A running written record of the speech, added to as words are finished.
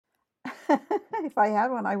If I had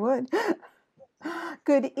one, I would.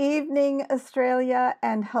 Good evening, Australia,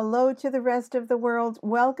 and hello to the rest of the world.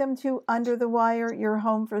 Welcome to Under the Wire, your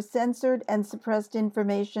home for censored and suppressed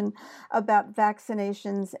information about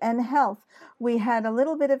vaccinations and health. We had a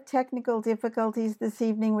little bit of technical difficulties this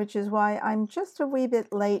evening, which is why I'm just a wee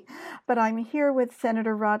bit late, but I'm here with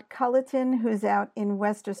Senator Rod Culleton, who's out in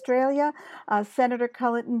West Australia. Senator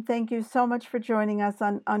Culleton, thank you so much for joining us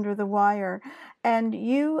on Under the Wire. And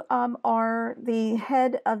you are the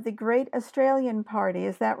head of the Great Australian Party,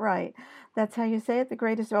 is that right? That's how you say it, the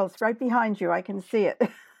Great Australian. Well, it's right behind you. I can see it.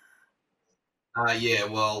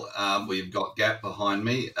 We've got GAP behind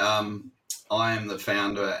me. I am the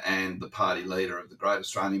founder and the party leader of the Great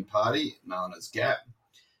Australian Party, known as GAP.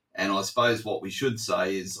 And I suppose what we should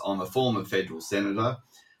say is I'm a former federal senator,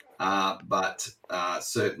 but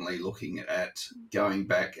certainly looking at going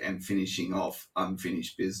back and finishing off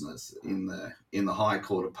unfinished business in the High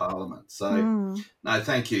Court of Parliament. So, No,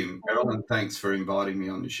 thank you, Meryl, and thanks for inviting me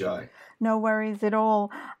on the show. No worries at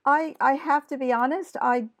all. I have to be honest,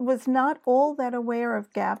 I was not all that aware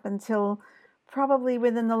of GAP until probably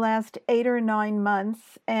within the last 8 or 9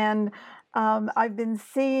 months, and I've been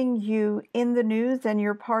seeing you in the news and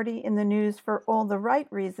your party in the news for all the right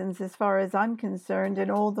reasons as far as I'm concerned, and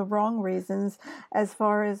all the wrong reasons as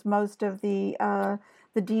far as most of the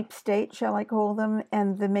deep state, shall I call them,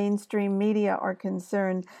 and the mainstream media are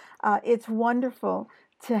concerned. It's wonderful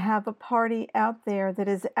to have a party out there that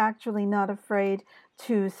is actually not afraid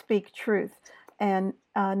to speak truth and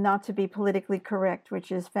not to be politically correct,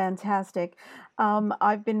 which is fantastic.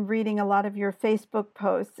 I've been reading a lot of your Facebook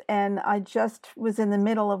posts, and I just was in the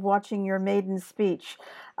middle of watching your maiden speech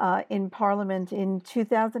in Parliament in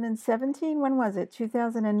 2017. When was it?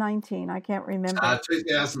 2019? I can't remember.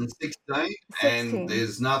 2016, and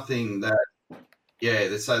there's nothing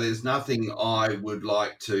there's nothing I would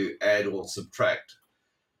like to add or subtract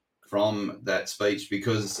from that speech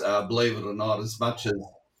because, believe it or not, as much as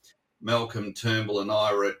Malcolm Turnbull and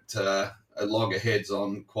I were at loggerheads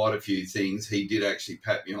on quite a few things, he did actually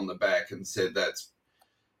pat me on the back and said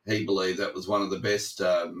he believed that was one of the best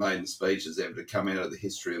maiden speeches ever to come out of the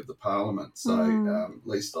history of the Parliament. So at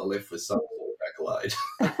least I left with some sort of accolade.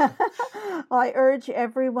 Well, I urge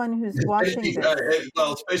everyone who's watching this.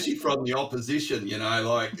 Well, especially from the opposition,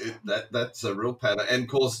 that's a real pattern. And of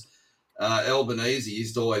course, Albanese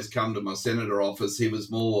used to always come to my senator office. He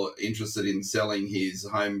was more interested in selling his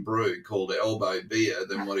home brew called Elbow Beer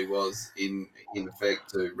than what he was in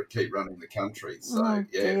effect to keep running the country. So,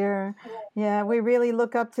 dear. Yeah, we really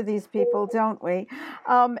look up to these people, don't we?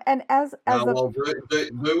 And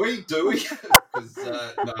do we? Because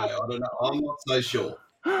no, I don't know. I'm not so sure.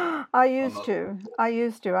 I used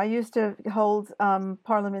to hold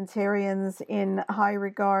parliamentarians in high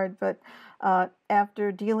regard, but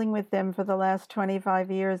after dealing with them for the last 25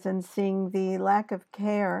 years and seeing the lack of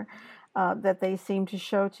care that they seem to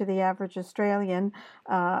show to the average Australian,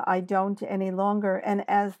 I don't any longer. And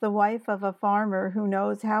as the wife of a farmer who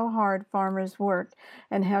knows how hard farmers work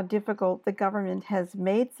and how difficult the government has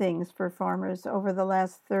made things for farmers over the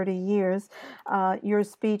last 30 years, your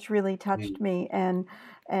speech really touched me, and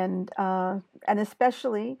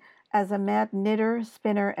especially as a mad knitter,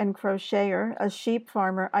 spinner, and crocheter, a sheep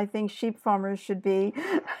farmer. I think sheep farmers should be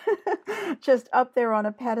just up there on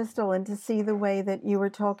a pedestal, and to see the way that you were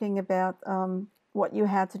talking about what you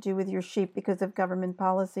had to do with your sheep because of government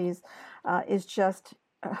policies is just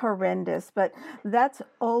horrendous. But that's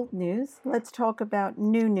old news. Let's talk about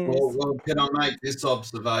new news. Well, can I make this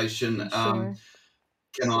observation? Sure.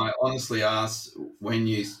 Can I honestly ask, when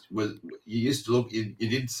you used to look, you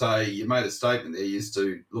did say, you made a statement there, you used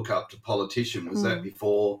to look up to politicians. Was that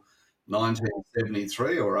before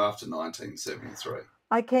 1973 or after 1973?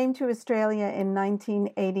 I came to Australia in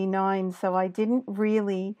 1989, so I didn't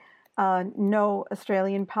really know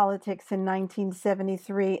Australian politics in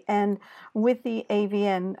 1973. And with the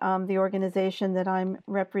AVN, the organization that I'm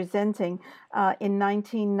representing, in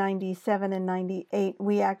 1997 and 98,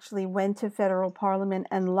 we actually went to federal parliament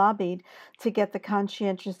and lobbied to get the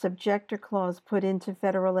conscientious objector clause put into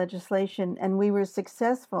federal legislation. And we were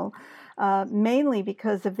successful, mainly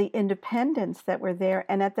because of the independents that were there.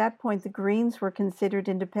 And at that point, the Greens were considered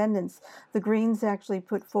independents. The Greens actually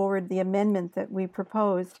put forward the amendment that we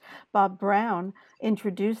proposed. Bob Brown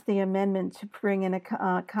introduced the amendment to bring in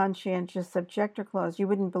a conscientious objector clause. You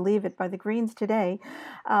wouldn't believe it, by the Greens today.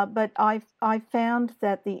 But I found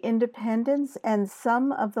that the independents and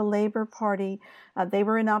some of the Labour Party, they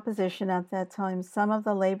were in opposition at that time. Some of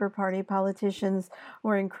the Labour Party politicians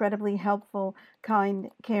were incredibly helpful, kind,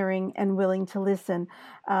 caring, and willing to listen.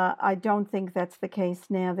 I don't think that's the case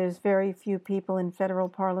now. There's very few people in federal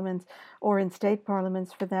parliament or in state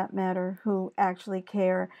parliaments, for that matter, who actually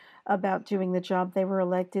care about doing the job they were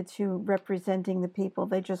elected to, representing the people.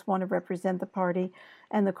 They just want to represent the party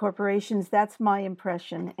and the corporations. That's my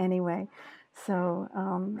impression anyway. So,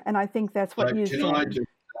 and I think that's what you said.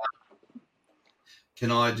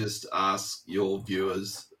 Can I just ask your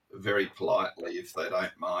viewers very politely, if they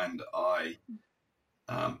don't mind, I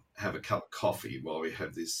have a cup of coffee while we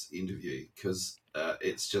have this interview, because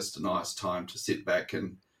it's just a nice time to sit back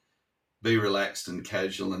and be relaxed and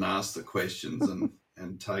casual and ask the questions and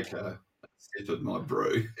take a sip of my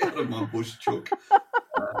brew out of my Bush Chook.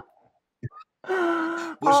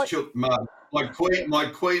 Bush Chook mug. My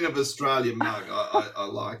Queen of Australia mug. I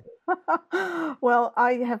like it. Well,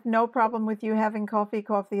 I have no problem with you having coffee.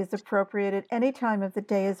 Coffee is appropriate at any time of the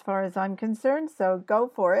day as far as I'm concerned, so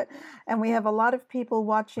go for it. And we have a lot of people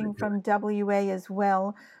watching from WA as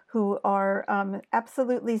well who are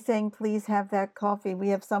absolutely saying, please have that coffee. We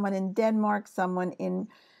have someone in Denmark, someone in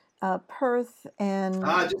Perth, and...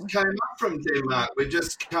 I just came up from Denmark. We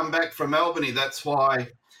just come back from Albany. That's why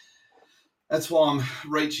I'm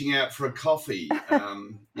reaching out for a coffee.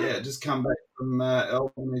 Just come back from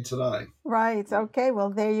Albany today. Right. Okay. Well,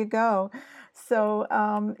 there you go. So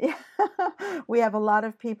we have a lot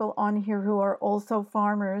of people on here who are also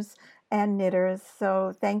farmers and knitters.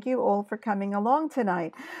 So thank you all for coming along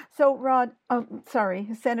tonight. So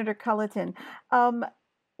Senator Culleton,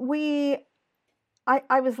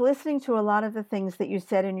 I was listening to a lot of the things that you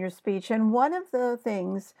said in your speech, and one of the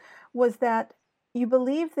things was that you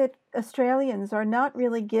believe that Australians are not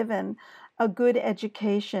really given a good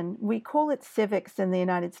education. We call it civics in the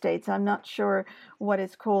United States. I'm not sure what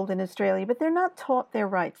it's called in Australia, but they're not taught their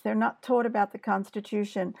rights. They're not taught about the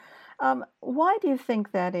Constitution. Why do you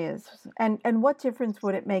think that is? And what difference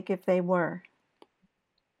would it make if they were?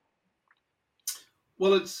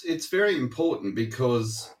 Well, it's very important,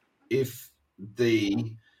 because if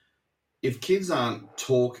kids aren't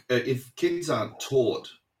taught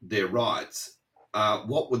their rights,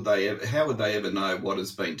 how would they ever know what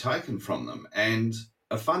has been taken from them? And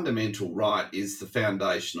a fundamental right is the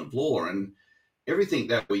foundation of law, and everything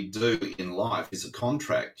that we do in life is a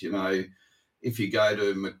contract. You know, if you go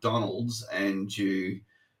to McDonald's and you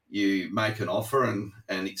make an offer and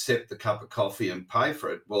accept the cup of coffee and pay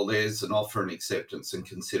for it, well, there's an offer and acceptance and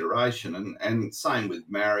consideration, and same with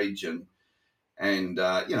marriage and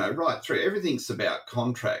right through, everything's about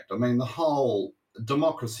contract. I mean, the whole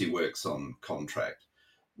democracy works on contract.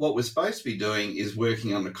 What we're supposed to be doing is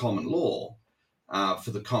working under common law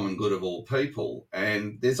for the common good of all people.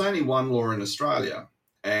 And there's only one law in Australia,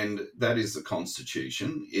 and that is the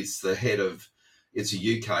Constitution. It's a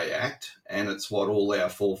UK Act, and it's what all our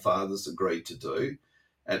forefathers agreed to do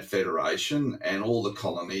at Federation, and all the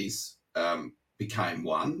colonies became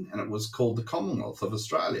one, and it was called the Commonwealth of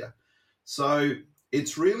Australia. So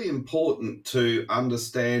it's really important to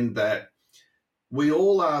understand that we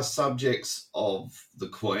all are subjects of the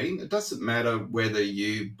Queen. It doesn't matter whether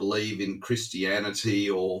you believe in Christianity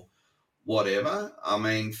or whatever. I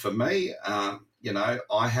mean, for me, I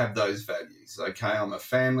have those values, okay? I'm a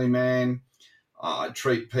family man. I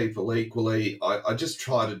treat people equally. I just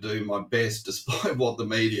try to do my best, despite what the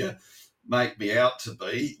media make me out to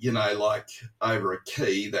be, like over a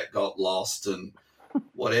key that got lost and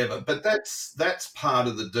whatever. But that's part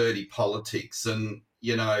of the dirty politics. And,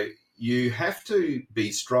 you have to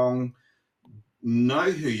be strong, know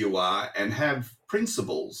who you are, and have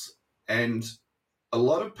principles. And a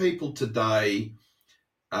lot of people today,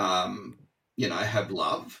 have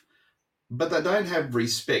love, but they don't have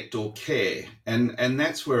respect or care. And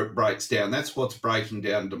that's where it breaks down. That's what's breaking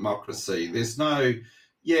down democracy. There's no,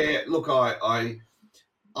 look, I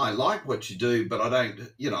like what you do, but I don't,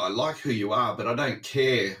 I like who you are, but I don't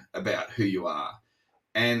care about who you are.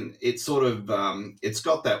 And it's sort of, it's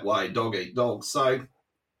got that way, dog eat dog. So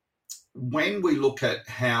when we look at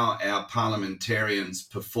how our parliamentarians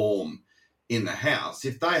perform in the House,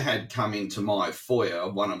 if they had come into my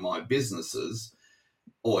foyer, one of my businesses,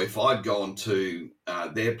 or if I'd gone to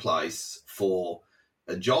their place for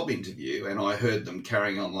a job interview and I heard them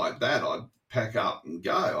carrying on like that, I'd pack up and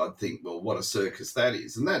go. I'd think, well, what a circus that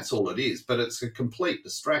is. And that's all it is, but it's a complete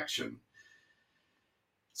distraction.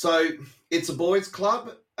 So it's a boys'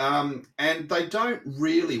 club, and they don't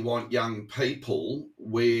really want young people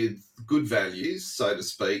with good values, so to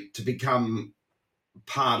speak, to become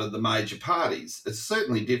part of the major parties. It's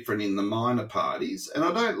certainly different in the minor parties, and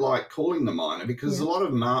I don't like calling them minor because a lot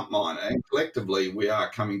of them aren't minor, and collectively we are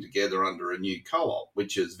coming together under a new co-op,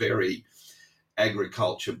 which is very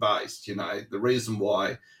agriculture based. You know, the reason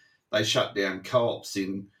why they shut down co-ops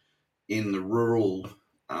in the rural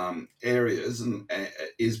areas and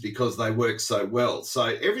is because they work so well. So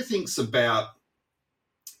everything's about,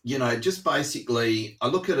 you know, just basically, I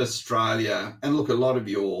look at Australia, and look, a lot of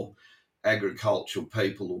your agricultural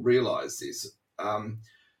people will realise this.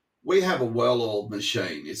 We have a well-oiled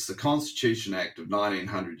machine. It's the Constitution Act of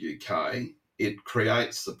 1900 UK. It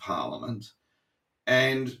creates the parliament,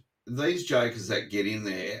 and these jokers that get in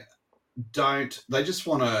there they just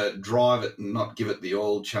want to drive it and not give it the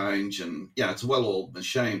oil change. And, yeah, it's a well-oiled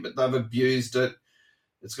machine, but they've abused it.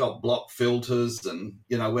 It's got block filters. And,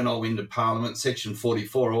 you know, when I went into Parliament, Section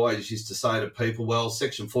 44, I always used to say to people, well,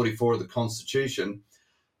 Section 44 of the Constitution,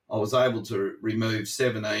 I was able to remove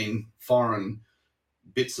 17 foreign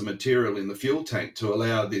bits of material in the fuel tank to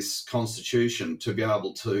allow this Constitution to be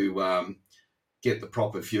able to get the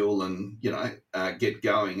proper fuel and, you know, get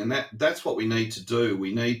going. And that's what we need to do.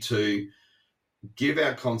 We need to give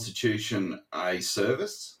our Constitution a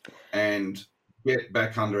service and get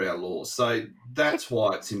back under our laws. So that's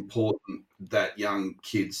why it's important that young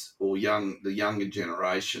kids or the younger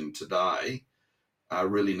generation today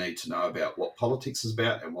really need to know about what politics is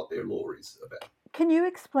about and what their law is about. Can you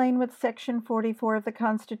explain what Section 44 of the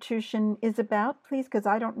Constitution is about, please? Because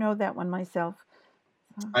I don't know that one myself.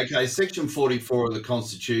 Okay, Section 44 of the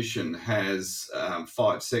Constitution has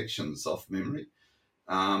 5 sections off memory,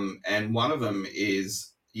 and one of them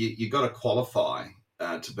is you got to qualify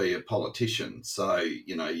to be a politician. So,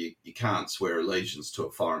 you know, you can't swear allegiance to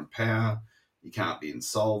a foreign power, you can't be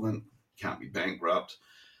insolvent, you can't be bankrupt,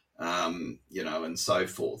 you know, and so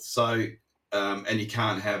forth. So, and you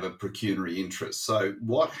can't have a pecuniary interest. So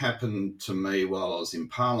what happened to me while I was in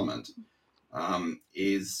Parliament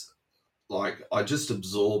is, like, I just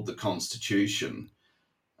absorbed the Constitution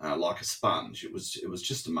like a sponge. It was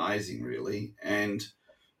just amazing, really. And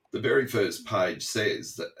the very first page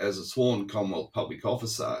says that as a sworn Commonwealth public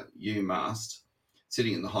officer, you must,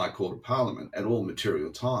 sitting in the High Court of Parliament at all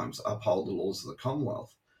material times, uphold the laws of the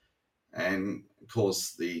Commonwealth. And, of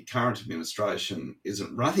course, the current administration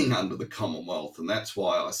isn't running under the Commonwealth, and that's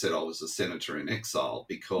why I said I was a senator in exile,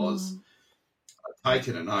 because I've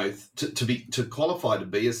taken an oath to qualify to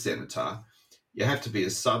be a senator. You have to be a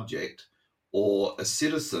subject or a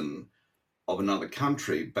citizen of another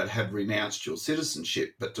country, but have renounced your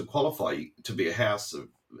citizenship. But to qualify to be a House of,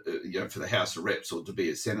 for the House of Reps or to be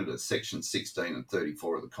a senator, Section 16 and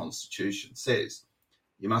 34 of the Constitution says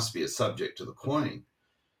you must be a subject to the Queen,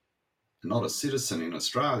 not a citizen in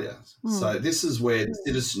Australia. So this is where the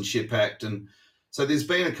Citizenship Act, and so there's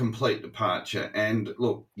been a complete departure. And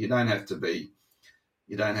look, you don't have to be,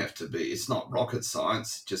 it's not rocket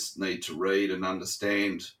science. You just need to read and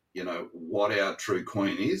understand, you know, what our true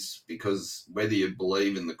Queen is, because whether you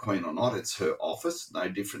believe in the Queen or not, it's her office, no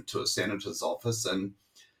different to a senator's office. And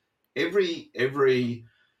every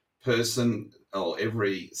person or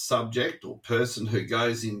every subject or person who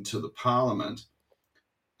goes into the Parliament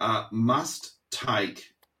must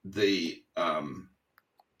take the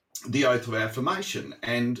oath of affirmation.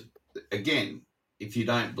 And again, if you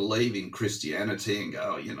don't believe in Christianity and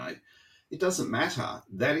go, you know, it doesn't matter.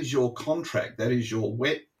 That is your contract. That is your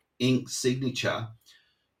wet ink signature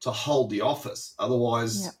to hold the office.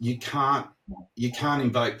 Otherwise, you can't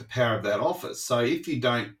invoke the power of that office. So if you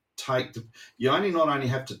don't take you not only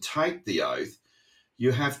have to take the oath,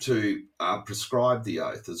 you have to prescribe the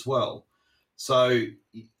oath as well. So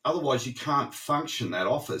otherwise you can't function that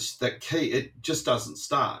office. That key, it just doesn't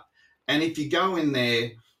start. And if you go in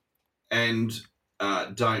there and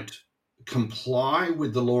don't comply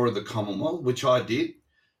with the law of the Commonwealth, which I did,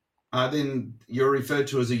 then you're referred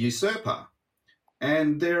to as a usurper.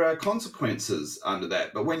 And there are consequences under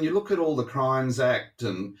that. But when you look at all the Crimes Act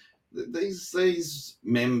and these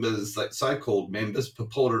members, like so-called members,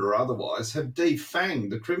 purported or otherwise, have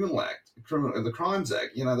defanged the the Crimes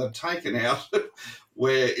Act. You know, they've taken out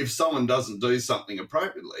where if someone doesn't do something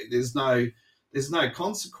appropriately, there's no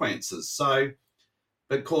consequences. So,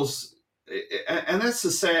 of course, and that's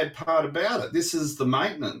the sad part about it. This is the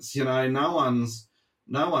maintenance. You know, no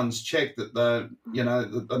one's checked that they're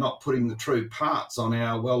not putting the true parts on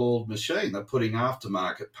our well-oiled machine. They're putting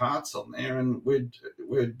aftermarket parts on there, and we're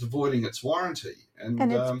devoiding its warranty.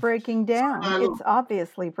 And it's breaking down. It's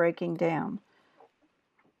obviously breaking down.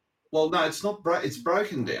 Well, no, it's not. It's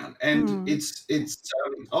broken down, and it's. I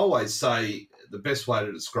always say the best way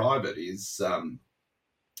to describe it is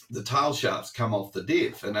the tail shafts come off the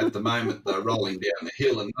diff, and at the moment they're rolling down the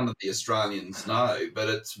hill, and none of the Australians know. But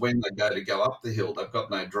it's when they go up the hill, they've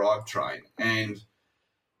got no drivetrain, and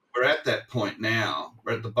we're at that point now.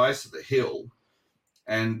 We're at the base of the hill,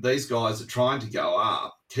 and these guys are trying to go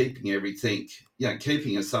up, keeping everything,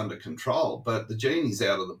 keeping us under control. But the genie's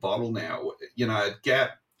out of the bottle now. At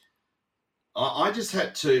Gap, I just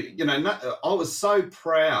had to, I was so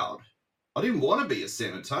proud. I didn't want to be a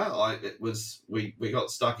senator. We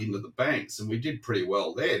got stuck into the banks, and we did pretty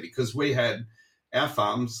well there because we had our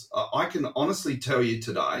farms. I can honestly tell you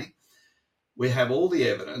today, we have all the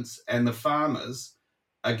evidence, and the farmers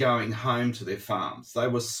are going home to their farms. They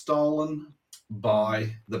were stolen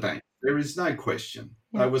by the bank. There is no question.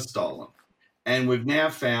 They were stolen. And we've now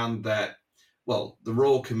found that, the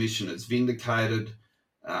Royal Commission has vindicated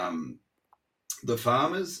the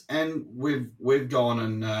farmers, and we've gone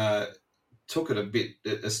and took it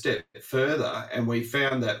a step further, and we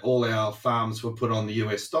found that all our farms were put on the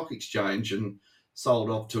US stock exchange and sold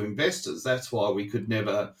off to investors. That's why we could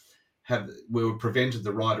never we were prevented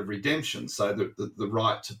the right of redemption, so the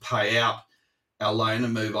right to pay out our loan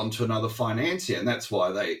and move on to another financier. And that's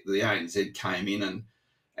why the ANZ came in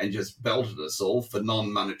and just belted us all for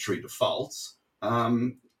non-monetary defaults.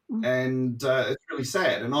 And it's really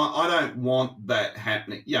sad. And I don't want that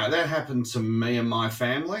happening. That happened to me and my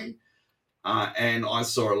family. And I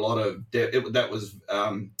saw a lot of that was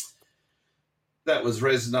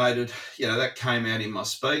resonated. That came out in my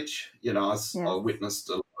speech. I witnessed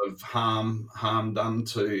a lot of harm done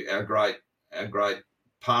to our great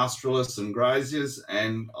pastoralists and graziers,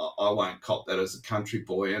 and I won't cop that as a country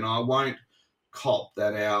boy, and I won't cop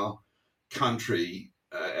that our country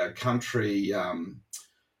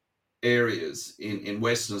areas in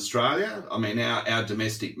Western Australia. I mean, our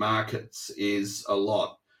domestic markets is a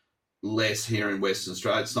lot less here in Western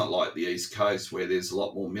Australia. It's not like the East Coast where there's a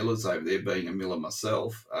lot more millers over there, being a miller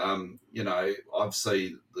myself. I've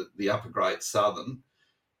seen the upper Great Southern,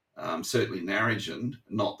 certainly Narrogin,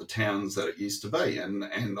 not the towns that it used to be. And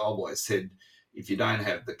I've always said, if you don't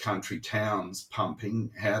have the country towns pumping,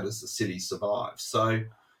 how does the city survive? So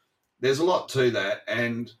there's a lot to that.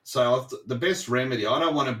 And so the best remedy, I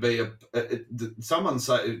don't want to be a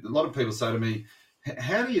lot of people say to me,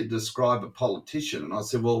 how do you describe a politician? And I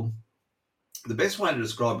said, well, the best way to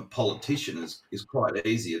describe a politician is quite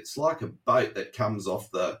easy. It's like a boat that comes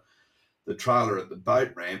off the trailer at the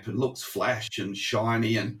boat ramp and looks flash and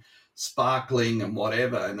shiny and sparkling and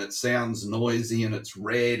whatever, and it sounds noisy and it's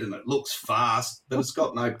red and it looks fast, but it's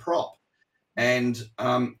got no prop. And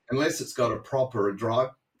unless it's got a prop or a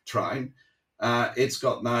drive train, it's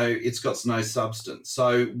got no substance.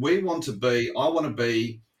 So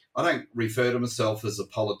I don't refer to myself as a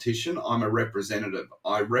politician. I'm a representative.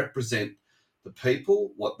 I represent the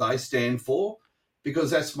people, what they stand for,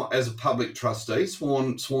 because that's as a public trustee,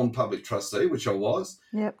 sworn public trustee, which I was.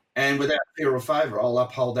 Yep. And without fear or favour, I'll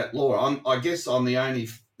uphold that law. I guess I'm the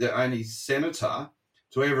only senator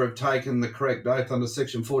to ever have taken the correct oath under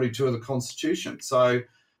Section 42 of the Constitution. So,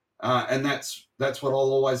 and that's what I'll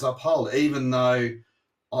always uphold, even though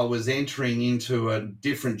I was entering into a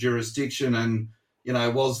different jurisdiction and,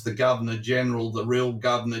 was the Governor-General the real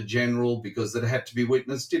Governor-General because it had to be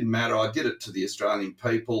witnessed? Didn't matter. I did it to the Australian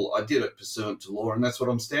people. I did it pursuant to law, and that's what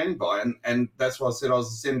I'm standing by. And that's why I said I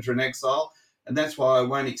was a senator in exile, and that's why I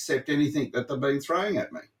won't accept anything that they've been throwing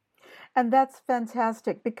at me. And that's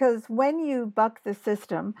fantastic, because when you buck the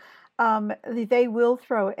system, they will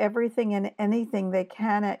throw everything and anything they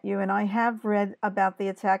can at you. And I have read about the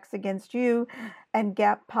attacks against you and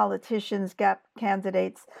Gap politicians, Gap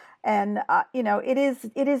candidates. And, it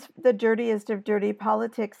is the dirtiest of dirty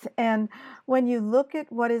politics. And when you look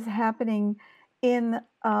at what is happening in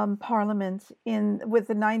Parliament with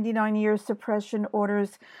the 99-year suppression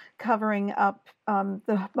orders covering up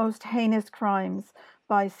the most heinous crimes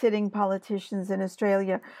by sitting politicians in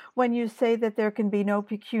Australia, when you say that there can be no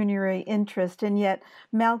pecuniary interest, and yet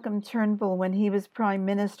Malcolm Turnbull, when he was Prime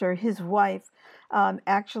Minister, his wife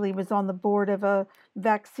actually was on the board of a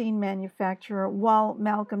vaccine manufacturer while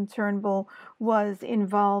Malcolm Turnbull was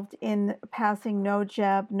involved in passing no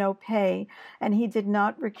jab, no pay, and he did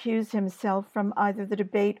not recuse himself from either the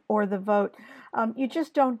debate or the vote. You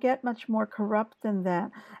just don't get much more corrupt than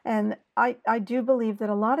that. And I do believe that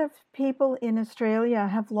a lot of people in Australia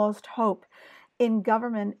have lost hope in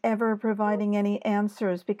government ever providing any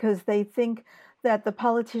answers, because they think that the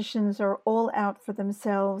politicians are all out for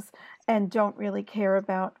themselves and don't really care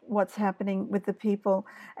about what's happening with the people.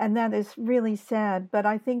 And that is really sad. But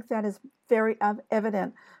I think that is very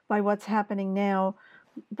evident by what's happening now,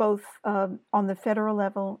 both on the federal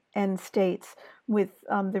level and states, with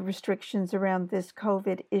the restrictions around this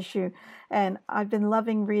COVID issue. And I've been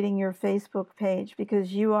loving reading your Facebook page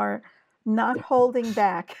because you are not holding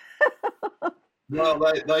back. Well,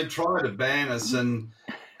 they try to ban us, and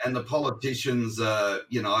the politicians, I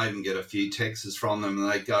even get a few texts from them,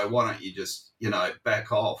 and they go, "Why don't you just,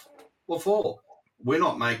 back off?" What for? We're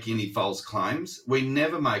not making any false claims. We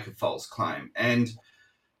never make a false claim, and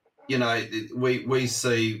we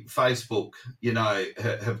see Facebook,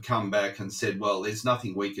 have come back and said, well, there's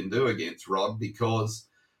nothing we can do against Rod because,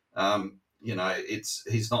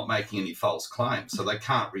 he's not making any false claims, so they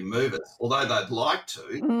can't remove it, although they'd like to.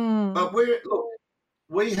 Mm. But we're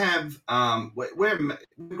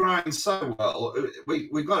growing so well.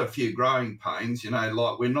 We've got a few growing pains,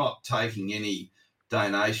 like we're not taking any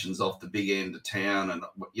donations off the big end of town, and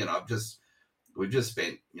we've just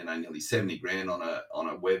spent nearly 70 grand on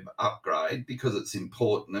a web upgrade because it's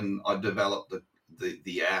important, and I developed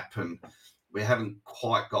the app, and we haven't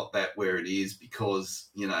quite got that where it is because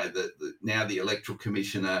now the Electoral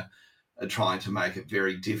Commission are trying to make it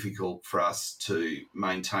very difficult for us to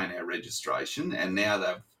maintain our registration, and now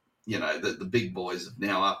they've the big boys have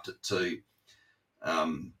now upped it to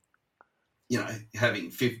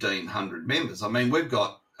having 1,500 members. I mean, we've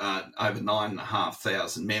got over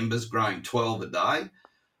 9,500 members, growing 12 a day.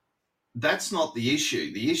 That's not the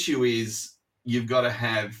issue. The issue is you've got to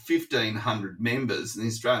have 1,500 members. In the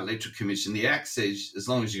Australian Electoral Commission, the Act says as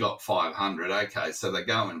long as you've got 500, okay, so they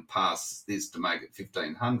go and pass this to make it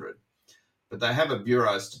 1,500. But they have a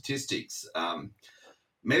Bureau of Statistics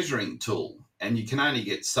measuring tool, and you can only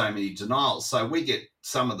get so many denials. So we get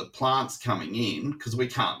some of the plants coming in because we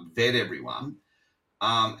can't vet everyone.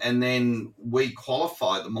 And then we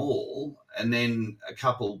qualify them all, and then a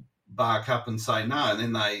couple bark up and say no, and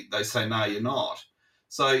then they say no, you're not.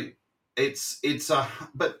 So it's a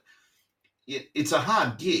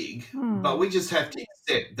hard gig, but we just have to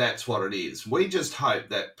accept that's what it is. We just hope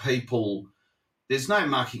that people, there's no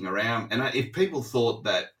mucking around, and if people thought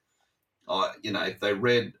that, if they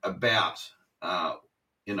read about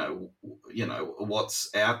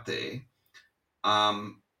what's out there,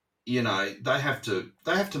 they have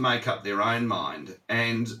to make up their own mind,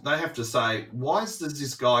 and they have to say, why does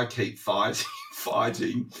this guy keep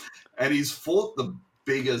fighting, and he's fought the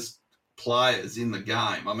biggest players in the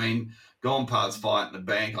game. I mean, gone past fighting the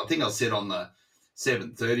bank. I think I said on the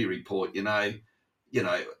 7:30 report, I've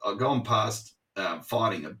gone past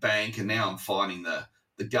fighting a bank, and now I'm fighting the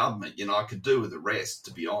government. I could do with the rest,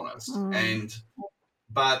 to be honest.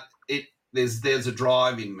 But there's a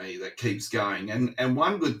drive in me that keeps going. And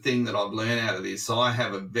one good thing that I've learned out of this, I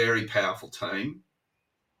have a very powerful team,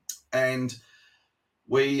 and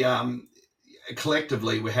we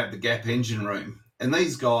collectively we have the Gap engine room. And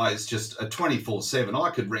these guys just are 24/7.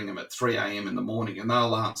 I could ring them at 3 a.m. in the morning and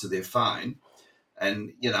they'll answer their phone.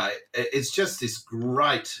 And, it's just this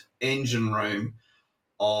great engine room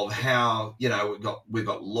of how, we've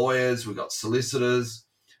got lawyers, we've got solicitors.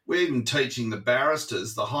 We're even teaching the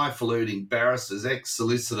barristers, the highfalutin barristers,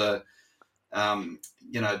 ex-solicitor,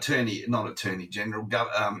 attorney, not attorney general,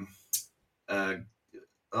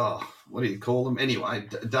 what do you call them? Anyway,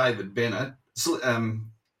 David Bennett.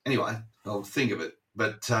 Anyway, I'll think of it.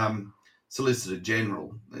 But Solicitor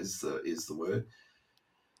General is the word.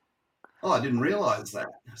 Oh, I didn't realise that.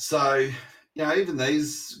 So, even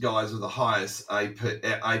these guys with the highest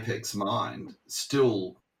apex mind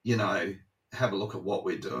still, have a look at what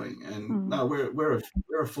we're doing. And no, we're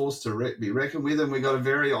a force to be reckoned with, and we've got a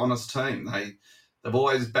very honest team. They've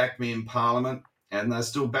always backed me in Parliament, and they're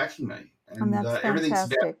still backing me. And that's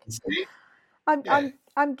fantastic.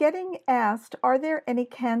 I'm getting asked, are there any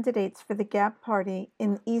candidates for the Gap Party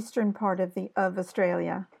in the eastern part of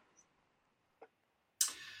Australia?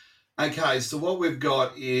 Okay, so what we've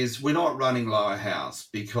got is we're not running lower house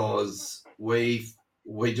because we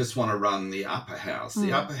just want to run the upper house.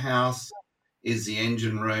 The upper house is the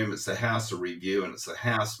engine room. It's the house of review, and it's the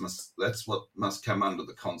house that's what must come under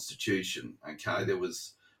the Constitution. Okay, there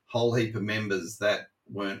was a whole heap of members that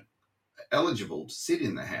weren't eligible to sit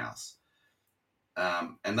in the house.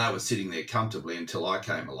 And they were sitting there comfortably until I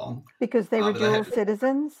came along. Because they were dual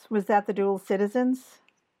citizens? Was that the dual citizens?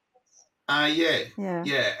 Yeah.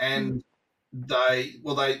 And they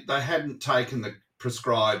hadn't taken the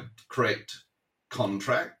prescribed correct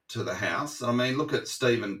contract to the house. I mean, look at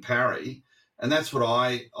Stephen Parry, and that's what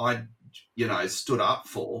I stood up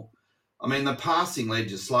for. I mean, the passing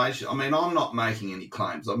legislation, I mean, I'm not making any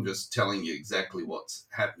claims. I'm just telling you exactly what's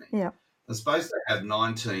happening. Yeah. They're supposed to have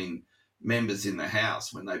 19 members in the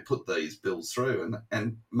House when they put these bills through,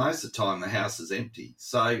 and most of the time the House is empty.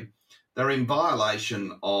 So they're in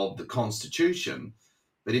violation of the Constitution,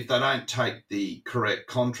 but if they don't take the correct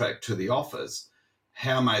contract to the office,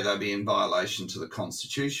 how may they be in violation to the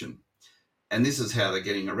Constitution? And this is how they're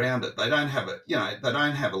getting around it. They don't have they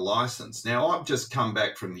don't have a license. Now, I've just come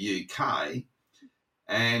back from the UK,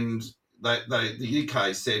 and the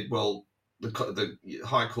UK said, well, the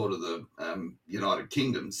High Court of the United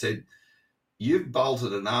Kingdom said, you've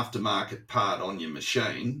bolted an aftermarket part on your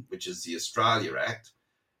machine, which is the Australia Act,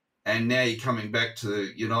 and now you're coming back to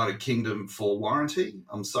the United Kingdom for warranty.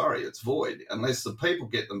 I'm sorry, it's void unless the people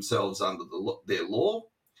get themselves under their law,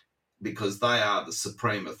 because they are the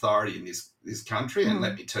supreme authority in this country. And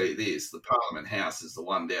let me tell you this, the Parliament House is the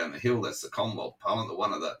one down the hill. That's the Commonwealth Parliament.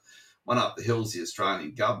 The one up the hill is the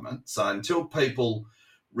Australian government. So until people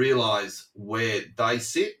realise where they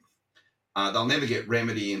sit, they'll never get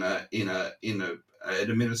remedy in an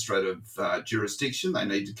administrative jurisdiction. They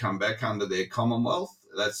need to come back under their Commonwealth.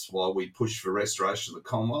 That's why we push for restoration of the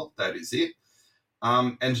Commonwealth. That is it.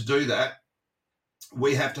 And to do that,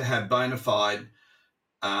 we have to have bona fide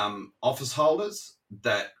office holders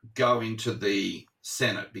that go into the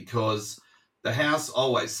Senate, because the House,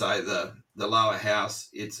 always say the lower house,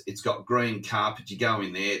 it's got green carpet. You go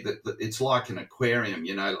in there, it's like an aquarium,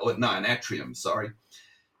 an atrium, sorry.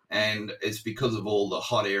 And it's because of all the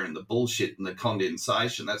hot air and the bullshit and the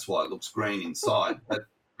condensation. That's why it looks green inside. But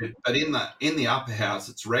in the upper house,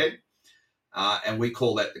 it's red, and we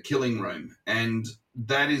call that the killing room. And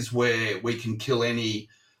that is where we can kill any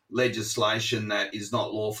legislation that is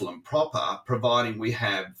not lawful and proper, providing we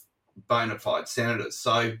have bona fide senators.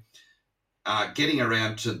 So getting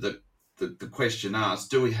around to the question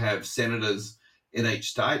asked, do we have senators in each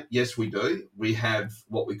state? Yes, we do. We have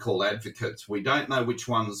what we call advocates. We don't know which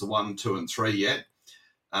one's the 1, 2 and 3 yet.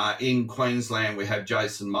 In Queensland, we have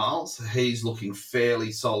Jason Miles. He's looking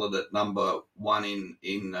fairly solid at number 1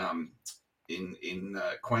 in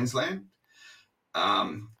Queensland.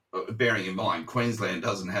 Bearing in mind, Queensland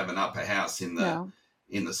doesn't have an upper house in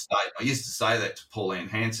the state. I used to say that to Pauline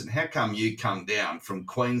Hanson. How come you come down from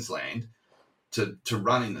Queensland to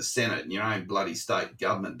run in the Senate, and your own bloody state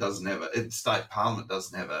government doesn't have state parliament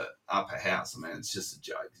doesn't have a upper house? I mean, it's just a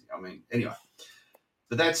joke. I mean, anyway,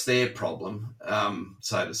 but that's their problem,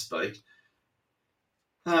 so to speak.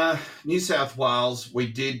 New South Wales,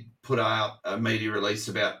 we did put out a media release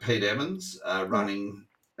about Pete Evans running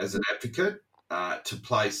as an advocate to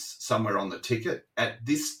place somewhere on the ticket. At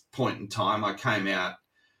this point in time, I came out,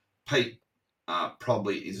 Pete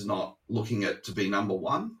probably is not looking at to be number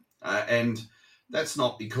 1. And that's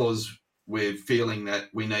not because we're feeling that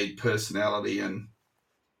we need personality and,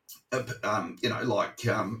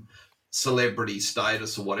 celebrity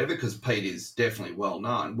status or whatever, because Pete is definitely well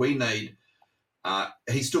known. We need,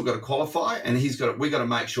 he's still got to qualify, and we've got to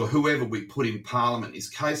make sure whoever we put in Parliament is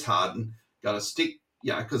case hardened, got to stick,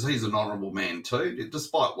 because he's an honourable man too,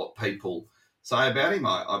 despite what people say about him.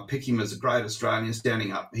 I pick him as a great Australian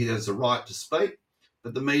standing up. He has a right to speak,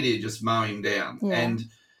 but the media just mow him down. Yeah. And,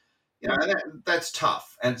 that's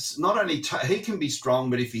tough. And it's not only he can be strong,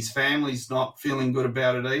 but if his family's not feeling good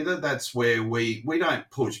about it either, that's where we don't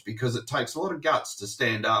push, because it takes a lot of guts to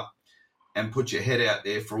stand up and put your head out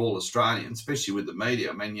there for all Australians, especially with the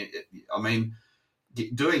media. I mean,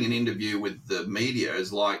 doing an interview with the media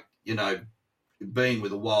is like, being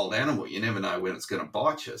with a wild animal. You never know when it's going to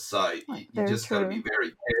bite you. So you just got to be very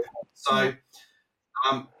careful. So,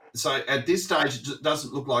 so at this stage, it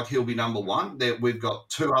doesn't look like he'll be number 1. We've got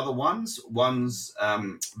 2 other ones. One's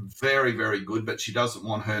very, very good, but she doesn't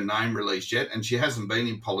want her name released yet, and she hasn't been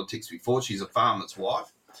in politics before. She's a farmer's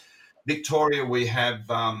wife. Victoria, we have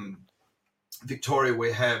Daryl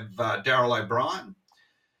O'Brien.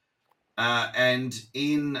 And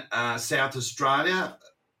in South Australia,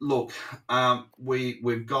 look,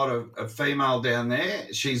 we've got a female down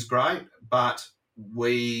there. She's great, but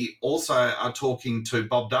we also are talking to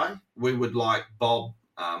Bob Day. We would like Bob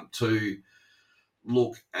to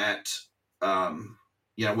look at,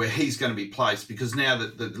 where he's going to be placed, because now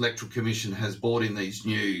that the Electoral Commission has brought in these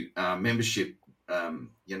new membership,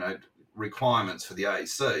 requirements for the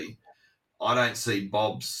AEC, I don't see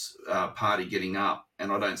Bob's party getting up,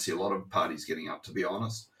 and I don't see a lot of parties getting up, to be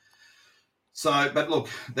honest. So, but look,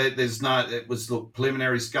 it was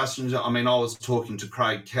preliminary discussions. I mean, I was talking to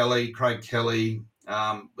Craig Kelly. Craig Kelly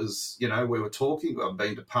was, we were talking. I've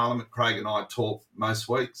been to Parliament. Craig and I talk most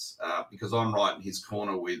weeks because I'm right in his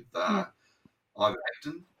corner with Ivan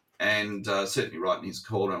Acton. and certainly right in his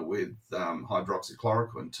corner with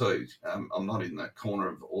hydroxychloroquine too. I'm not in that corner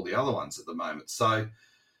of all the other ones at the moment. So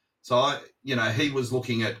he was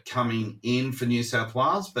looking at coming in for New South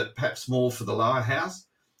Wales, but perhaps more for the lower house.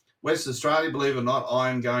 West Australia, believe it or not,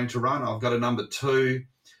 I'm going to run. I've got a number 2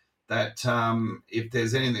 that if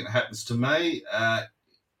there's anything that happens to me,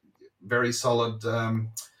 very solid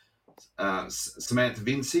Samantha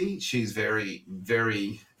Vinci. She's very,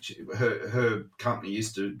 very... Her company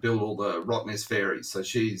used to build all the Rottnest ferries, so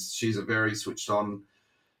she's a very switched-on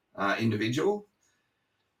individual.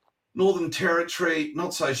 Northern Territory,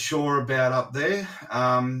 not so sure about up there.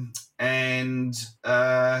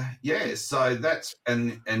 So that's,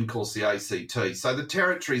 and of course the ACT. So the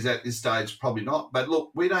territories at this stage, probably not. But look,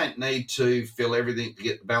 we don't need to fill everything to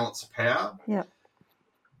get the balance of power. Yeah.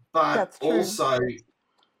 But also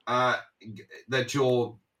that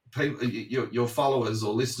your people, your followers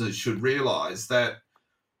or listeners should realise that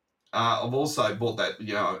I've also bought that,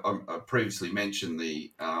 I previously mentioned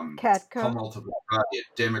the Commonwealth of Australia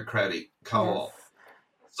Democratic Co-op. Yes.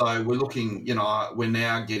 So we're looking, we're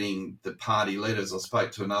now getting the party leaders. I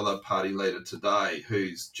spoke to another party leader today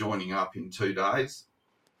who's joining up in 2 days.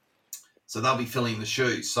 So they'll be filling the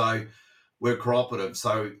shoes. So we're cooperative.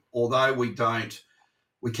 So although we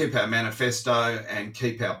keep our manifesto and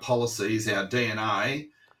keep our policies, our DNA,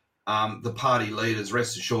 the party leaders,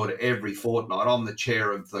 rest assured, every fortnight, I'm the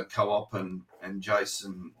chair of the co-op, and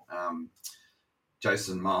Jason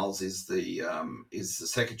Miles is the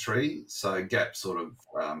secretary. So GAP sort of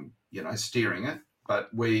steering it,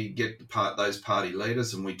 but we get those party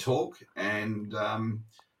leaders and we talk, and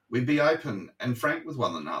we be open and frank with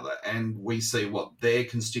one another, and we see what their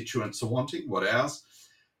constituents are wanting, what ours.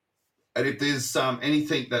 And if there's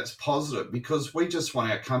anything that's positive, because we just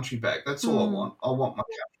want our country back. That's all I want. I want my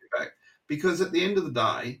country back. Because at the end of the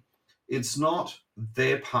day, it's not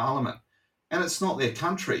their parliament and it's not their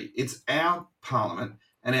country. It's our parliament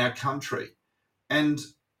and our country. And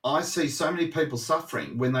I see so many people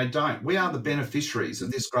suffering when they don't. We are the beneficiaries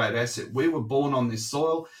of this great asset. We were born on this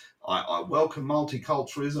soil. I welcome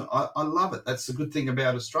multiculturalism. I love it. That's the good thing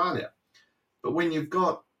about Australia. But when you've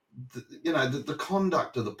got the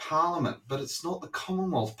conduct of the parliament, but it's not the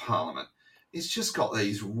Commonwealth Parliament. It's just got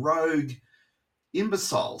these rogue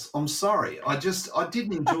imbeciles. I'm sorry. I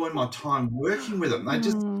didn't enjoy my time working with them.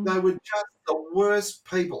 They were just the worst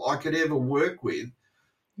people I could ever work with.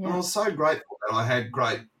 Yeah. And I was so grateful that I had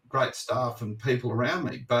great staff and people around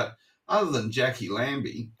me. But other than Jackie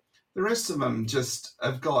Lambie, the rest of them just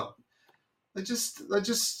have got, they've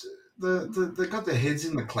got their heads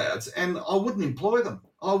in the clouds, and I wouldn't employ them.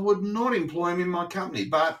 I would not employ them in my company,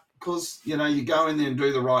 but because, you go in there and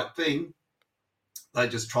do the right thing, they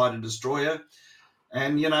just try to destroy you.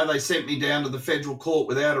 And, they sent me down to the federal court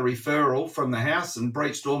without a referral from the House and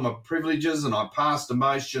breached all my privileges, and I passed a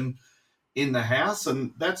motion in the House,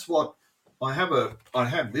 and that's what I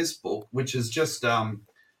have this book, which is just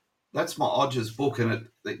that's my Odgers book, and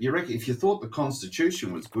you reckon if you thought the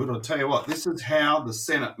Constitution was good, I'll tell you what, this is how the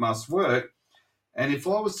Senate must work. And if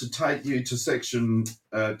I was to take you to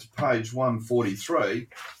to page 143,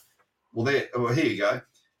 here you go.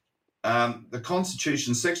 The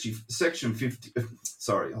Constitution section 50.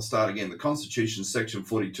 Sorry, I'll start again. The Constitution section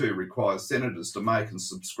 42 requires senators to make and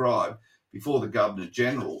subscribe before the Governor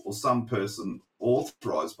General or some person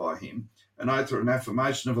authorised by him an oath or an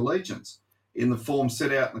affirmation of allegiance in the form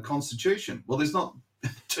set out in the Constitution. Well, there's not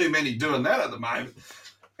too many doing that at the moment.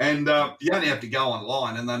 And you only have to go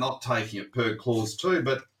online, and they're not taking it per clause 2.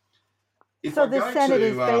 But so the Senate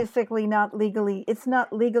is basically not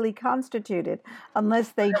legally constituted unless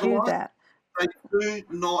they do that. They do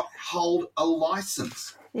not hold a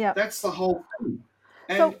license. Yeah, that's the whole thing.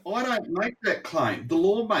 And I don't make that claim. The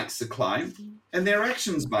law makes the claim, and their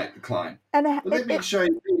actions make the claim. And let me show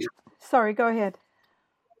you this. Sorry, go ahead.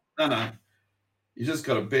 No. You just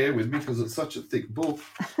got to bear with me because it's such a thick book.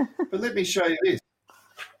 But let me show you this.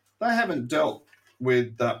 They haven't dealt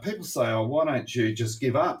with people say, oh, why don't you just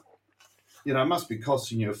give up? It must be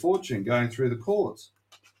costing you a fortune going through the courts.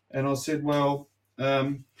 And I said, well,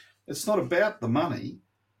 it's not about the money.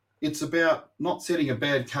 It's about not setting a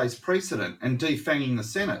bad case precedent and defanging the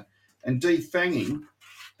Senate and defanging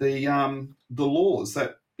the laws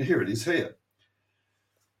that, here it is here.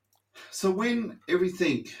 So when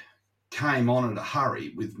everything came on in a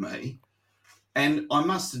hurry with me, and I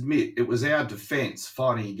must admit, it was our defence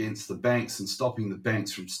fighting against the banks and stopping the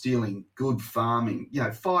banks from stealing good farming,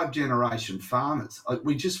 5-generation farmers.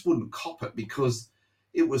 We just wouldn't cop it because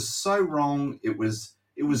it was so wrong. It was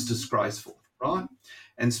disgraceful, right?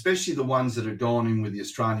 and especially the ones that have gone in with the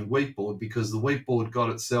Australian Wheat Board, because the Wheat Board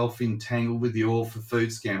got itself entangled with the Oil for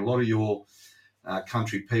Food scandal. A lot of your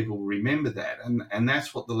country people remember that, and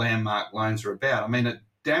that's what the landmark loans are about. I mean, it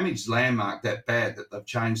damaged Landmark that bad that they've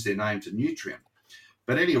changed their name to Nutrien.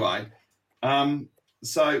 But anyway,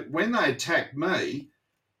 so when they attacked me,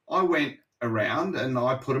 I went around and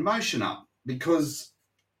I put a motion up, because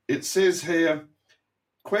it says here,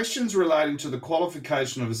 questions relating to the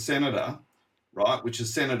qualification of a senator, right, which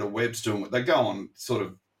is Senator Webster, and they go on sort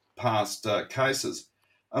of past cases.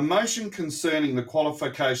 A motion concerning the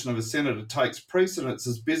qualification of a senator takes precedence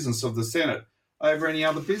as business of the Senate over any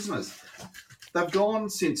other business. They've gone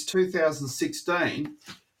since 2016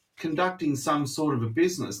 conducting some sort of a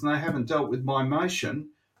business, and they haven't dealt with my motion,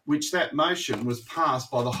 which that motion was passed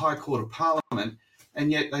by the High Court of Parliament, and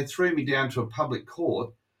yet they threw me down to a public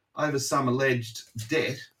court over some alleged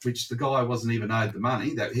debt, which the guy wasn't even owed the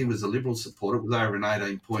money. That he was a Liberal supporter. It was over an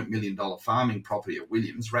 $18 million farming property at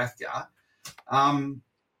Williams, Rathgar.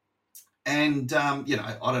 You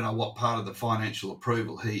know, I don't know what part of the financial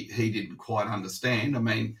approval he didn't quite understand. I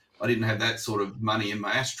mean, I didn't have that sort of money in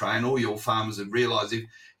my ashtray, and all your farmers would realise if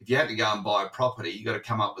you had to go and buy a property, you got to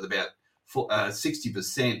come up with about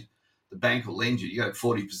 60%. The bank will lend you. You got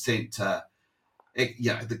 40%.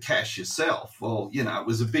 You know, the cash yourself. Well, you know, it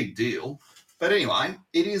was a big deal. But anyway,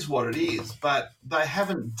 it is what it is. But they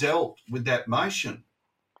haven't dealt with that motion.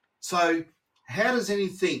 So how does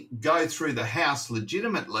anything go through the House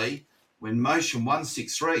legitimately when motion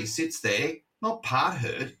 163 sits there, not part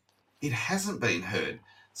heard? It hasn't been heard.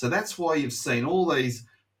 So that's why you've seen all these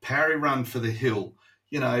Parry run for the hill.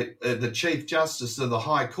 You know, the Chief Justice of the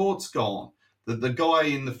High Court's gone. The guy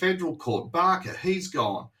in the Federal Court, Barker, he's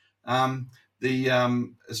gone. The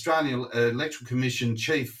Australian Electoral Commission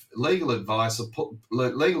Chief Legal Advisor Paul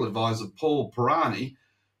Pirani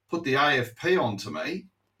put the AFP onto me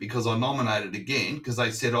because I nominated again, because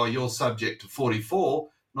they said, oh, you're subject to 44.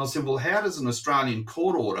 And I said, well, how does an Australian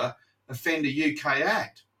court order offend a UK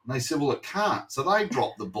Act? And they said, well, it can't. So they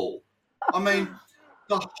dropped the ball. I mean,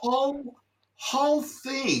 the whole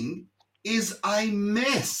thing is a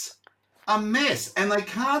mess. And they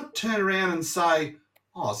can't turn around and say,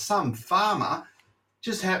 oh, some farmer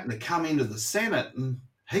just happened to come into the Senate and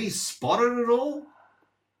he spotted it all.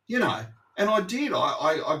 You know, and I did.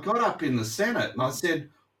 I got up in the Senate and I said,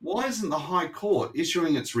 why isn't the High Court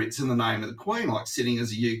issuing its writs in the name of the Queen, like sitting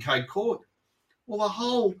as a UK court? Well, the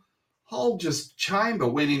whole just chamber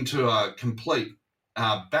went into a complete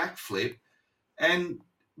backflip, and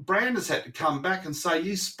Brandis had to come back and say,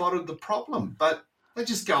 you spotted the problem. But they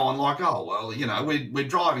just go on like, oh, well, you know, we're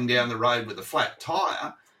driving down the road with a flat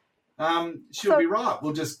tyre. She'll be right.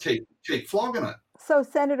 We'll just keep flogging it. So,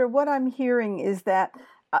 Senator, what I'm hearing is that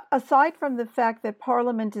aside from the fact that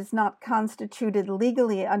Parliament is not constituted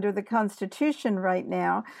legally under the Constitution right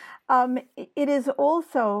now, it is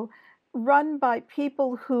also run by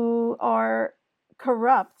people who are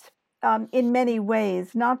corrupt in many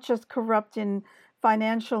ways, not just corrupt in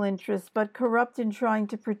financial interests, but corrupt in trying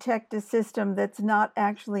to protect a system that's not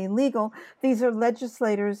actually legal. These are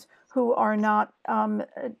legislators who are not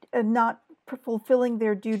fulfilling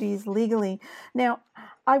their duties legally. Now,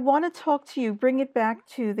 I want to talk to you. Bring it back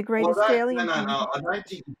to the Great Australian. No. I don't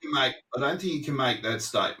think you can make that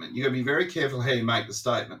statement. You got to be very careful how you make the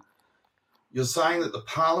statement. You're saying that the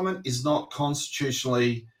Parliament is not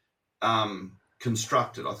constitutionally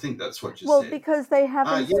constructed. I think that's what you said. Well, because they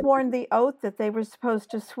haven't sworn the oath that they were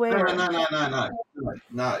supposed to swear.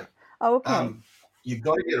 No. Okay. You've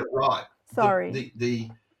got to get it right. Sorry.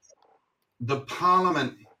 The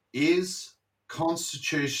Parliament is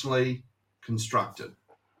constitutionally constructed.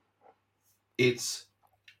 It's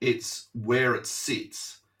where it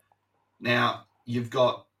sits. Now, you've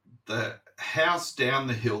got the house down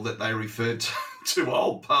the hill that they referred to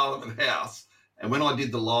Old Parliament House. And when I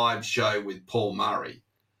did the live show with Paul Murray,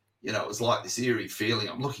 you know, it was like this eerie feeling.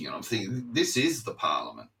 I'm looking at it, I'm thinking, this is the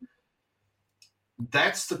Parliament.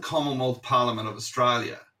 That's the Commonwealth Parliament of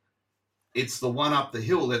Australia. It's the one up the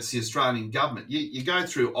hill. That's the Australian government. You go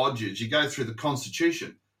through Odgers, you go through the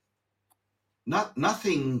Constitution.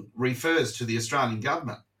 Nothing refers to the Australian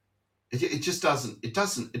government. It just doesn't. It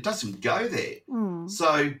doesn't go there.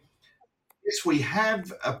 So, yes, we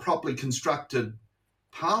have a properly constructed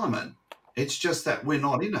Parliament. It's just that we're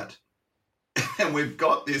not in it, and we've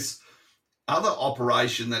got this other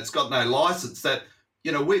operation that's got no license. That,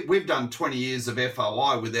 you know, we've done 20 years of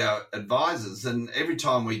FOI with our advisors, and every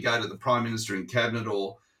time we go to the Prime Minister and Cabinet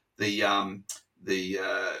or the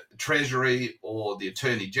Treasury or the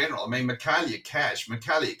Attorney General, I mean, Michaelia Cash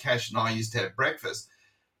and I used to have breakfast.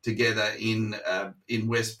 together in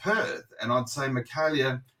West Perth, and I'd say,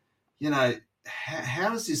 Michaelia,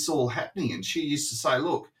 how is this all happening? And she used to say,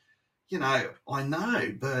 look, I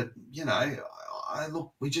know, but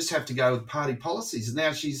look, we just have to go with party policies. And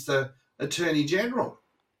now she's the Attorney General.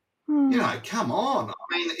 Come on.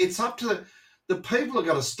 I mean, it's up to the people have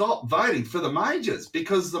got to stop voting for the majors,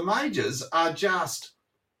 because the majors are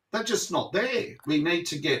they're just not there. We need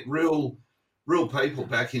to get real people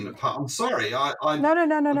back in the park. I'm sorry. No.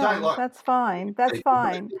 That's fine. That's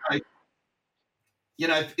fine.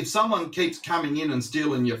 If someone keeps coming in and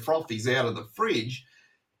stealing your frothies out of the fridge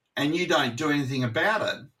and you don't do anything about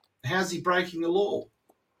it, how's he breaking the law?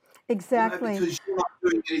 Exactly. Because you're not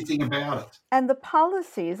doing anything about it. And the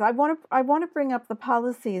policies, I want to bring up the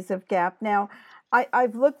policies of GAP. Now,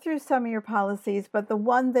 I've looked through some of your policies, but the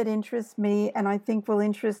one that interests me and I think will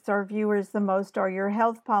interest our viewers the most are your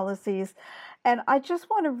health policies. And I just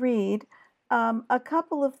want to read a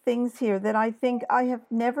couple of things here that I think I have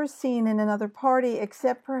never seen in another party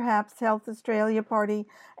except perhaps Health Australia Party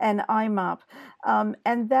and IMOP.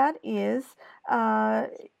 And that is,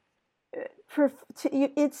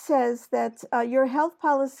 it says that your health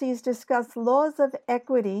policies discuss laws of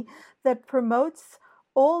equity that promotes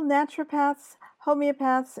all naturopaths,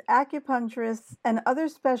 homeopaths, acupuncturists, and other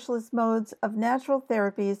specialist modes of natural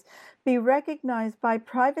therapies be recognized by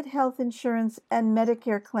private health insurance and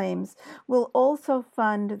Medicare claims, will also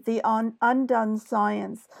fund the undone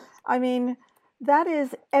science. I mean, that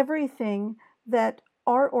is everything that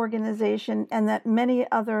our organization and that many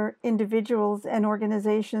other individuals and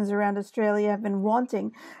organizations around Australia have been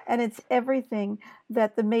wanting. And it's everything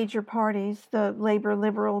that the major parties, the Labor,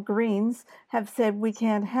 Liberal, Greens, have said we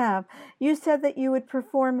can't have. You said that you would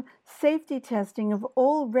perform safety testing of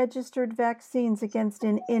all registered vaccines against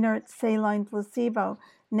an inert saline placebo.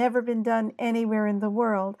 Never been done anywhere in the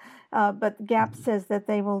world, but GAP says that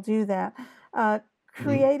they will do that.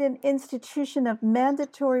 Create an institution of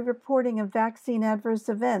mandatory reporting of vaccine adverse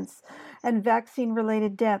events and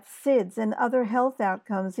vaccine-related deaths, SIDS, and other health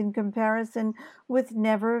outcomes in comparison with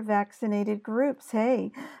never vaccinated groups.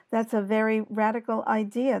 Hey, that's a very radical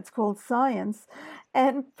idea. It's called science.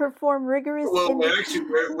 And perform rigorous... Well,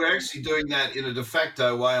 we're actually doing that in a de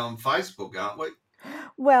facto way on Facebook, aren't we?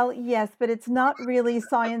 Well, yes, but it's not really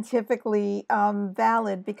scientifically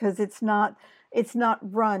valid because it's not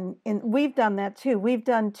run in. We've done that too. We've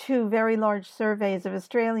done 2 very large surveys of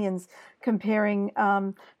Australians comparing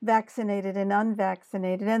vaccinated and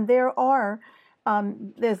unvaccinated. And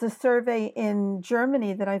there's a survey in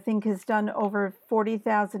Germany that I think has done over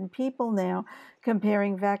 40,000 people now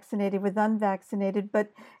comparing vaccinated with unvaccinated.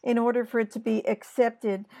 But in order for it to be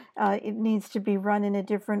accepted, it needs to be run in a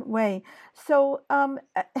different way. So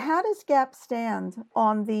how does GAP stand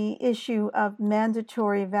on the issue of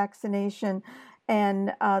mandatory vaccination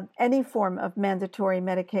and any form of mandatory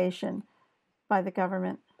medication by the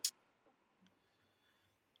government?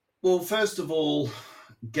 Well, first of all,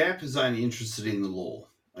 GAP is only interested in the law,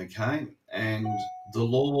 okay? And the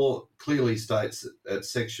law clearly states at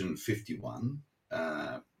Section 51,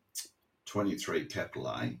 23 capital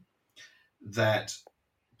A, that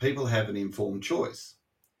people have an informed choice.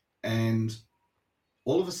 And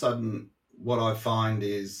all of a sudden, what I find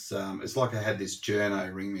is, it's like I had this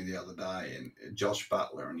journo ring me the other day, and Josh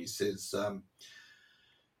Butler, and he says,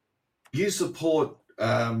 you support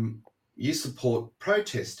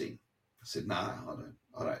protesting. I said, no,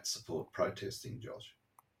 I don't support protesting, Josh.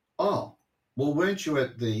 Oh, well, weren't you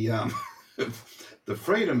at the the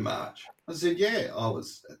Freedom March? I said, yeah, I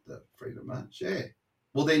was at the Freedom March, yeah.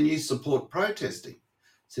 Well, then you support protesting.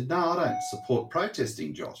 I said, no, I don't support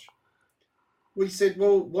protesting, Josh. We said,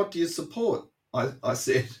 well, what do you support? I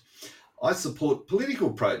said, I support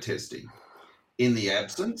political protesting in the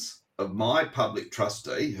absence of my public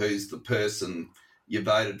trustee, who's the person you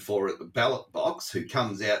voted for at the ballot box, who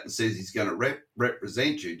comes out and says he's going to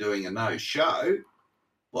represent you doing a no-show.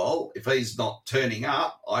 Well, if he's not turning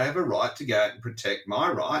up, I have a right to go out and protect my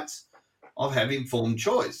rights of having informed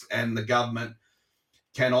choice. And the government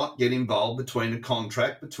cannot get involved between a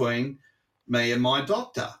contract between me and my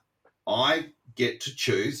doctor. I get to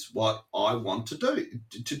choose what I want to do,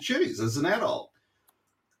 to choose as an adult.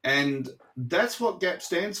 And that's what GAP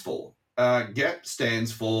stands for. GAP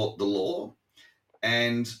stands for the law,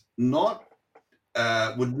 and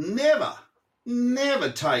would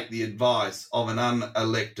never take the advice of an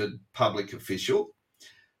unelected public official.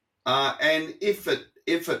 And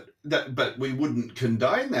but we wouldn't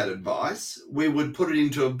condone that advice. We would put it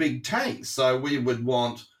into a big tank. So we would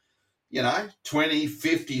want, 20,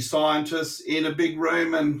 50 scientists in a big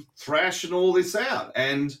room and thrashing all this out.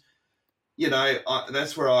 And,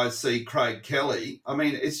 that's where I see Craig Kelly. I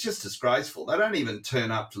mean, it's just disgraceful. They don't even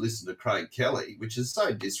turn up to listen to Craig Kelly, which is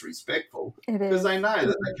so disrespectful because they know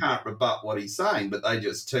that they can't rebut what he's saying, but they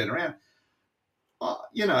just turn around.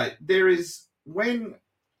 When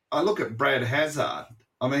I look at Brad Hazard,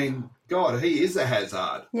 I mean, God, he is a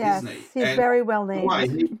hazard, yes, isn't he? He's very well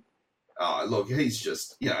named. Look, he's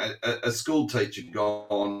just, a school teacher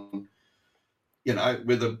gone,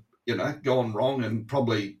 gone wrong and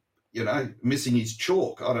probably, missing his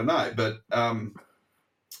chalk. I don't know. But,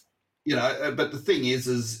 but the thing is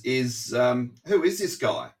who is this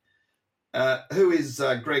guy? Who is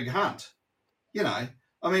Greg Hunt?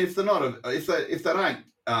 I mean, if they don't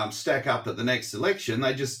stack up at the next election,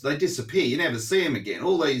 they disappear. You never see them again.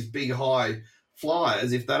 All these big high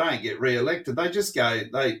flyers, if they don't get re-elected, they just go,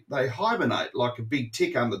 they hibernate like a big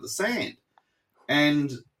tick under the sand.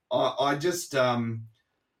 And I just,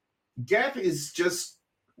 GAP is just,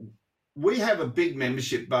 we have a big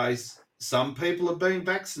membership base. Some people have been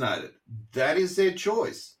vaccinated. That is their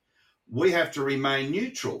choice. We have to remain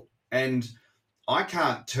neutral. And I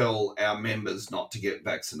can't tell our members not to get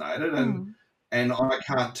vaccinated, and I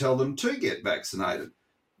can't tell them to get vaccinated.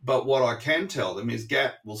 But what I can tell them is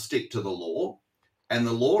GAP will stick to the law, and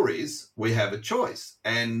the law is we have a choice.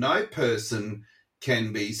 And no person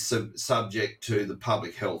can be subject to the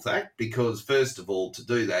Public Health Act because, first of all, to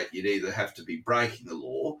do that, you'd either have to be breaking the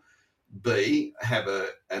law, B, have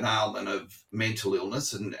an ailment of mental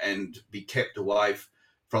illness and be kept away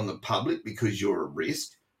from the public because you're at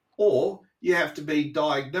risk, or you have to be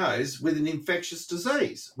diagnosed with an infectious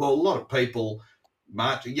disease. Well, a lot of people,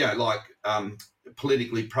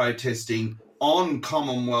 politically protesting on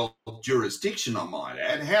Commonwealth jurisdiction, I might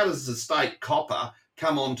add. How does the state copper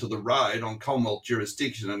come onto the road on Commonwealth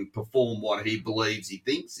jurisdiction and perform what he believes he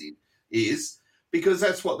thinks it is? Because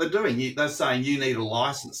that's what they're doing. They're saying you need a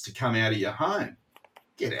license to come out of your home.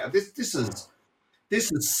 Get out. This is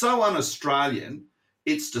so un-Australian.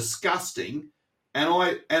 It's disgusting.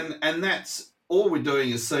 And that's all we're doing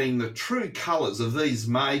is seeing the true colours of these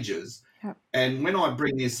majors. Yep. And when I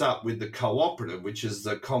bring this up with the cooperative, which is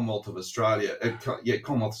the Commonwealth of Australia,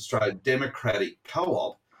 Commonwealth Australia Democratic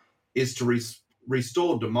Co-op, is to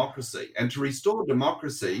restore democracy. And to restore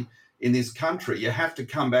democracy in this country, you have to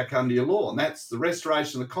come back under your law, and that's the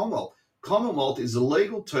restoration of the Commonwealth. Commonwealth is a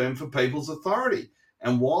legal term for people's authority.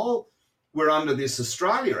 And while we're under this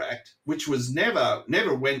Australia Act, which was never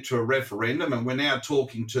went to a referendum, and we're now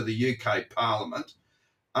talking to the UK Parliament,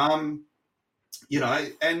 and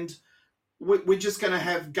we're just going to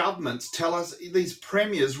have governments tell us, these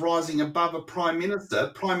premiers rising above a Prime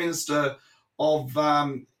Minister of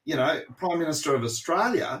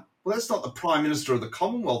Australia. Well, that's not the Prime Minister of the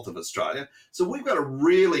Commonwealth of Australia. So we've got to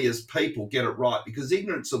really, as people, get it right, because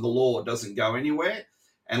ignorance of the law doesn't go anywhere.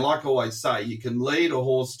 And like I always say, you can lead a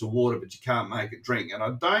horse to water, but you can't make it drink. And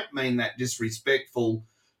I don't mean that disrespectful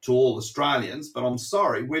to all Australians, but I'm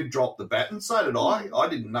sorry, we've dropped the bat, and so did I. I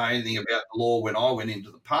didn't know anything about the law when I went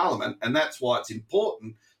into the Parliament, and that's why it's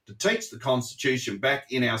important to teach the Constitution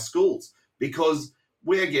back in our schools, because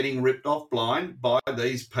we're getting ripped off blind by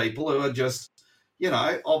these people who are just,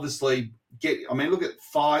 obviously look at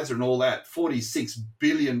Pfizer and all that, $46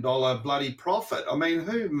 billion bloody profit. I mean,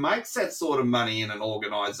 who makes that sort of money in an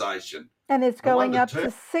organisation? And it's going up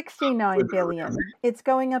to $69 billion. It's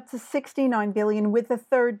going up to $69 billion with the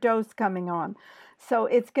third dose coming on. So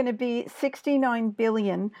it's going to be $69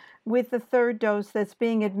 billion with the third dose that's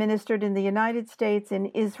being administered in the United States, in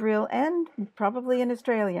Israel, and probably in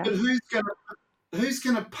Australia. But who's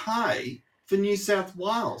going to pay for New South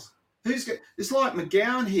Wales? It's like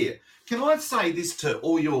McGowan here. Can I say this to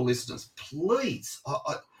all your listeners, please?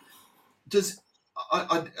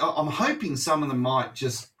 I'm hoping some of them might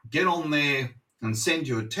just get on there and send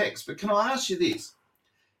you a text. But can I ask you this?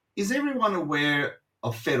 Is everyone aware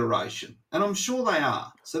of federation? And I'm sure they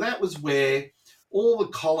are. So that was where all the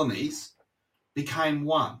colonies became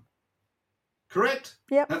one. Correct?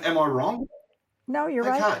 Yep. Am I wrong? No, you're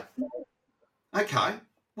right. Okay.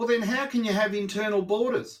 Well, then how can you have internal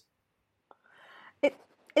borders?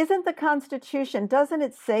 Isn't the Constitution, doesn't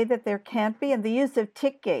it say that there can't be? And the use of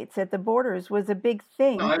tick gates at the borders was a big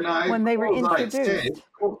thing when they were introduced.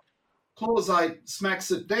 Clause 8 smacks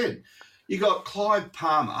it dead. You got Clive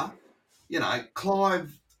Palmer,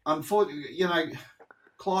 Clive, unfortunately,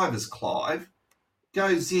 Clive is Clive,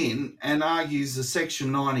 goes in and argues the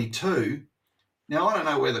Section 92. Now, I don't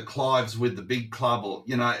know whether Clive's with the big club or,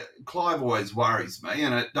 Clive always worries me,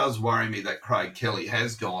 and it does worry me that Craig Kelly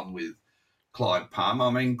has gone with Clive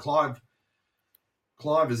Palmer. Clive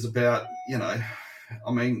is about,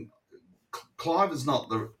 Clive is not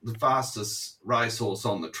the fastest racehorse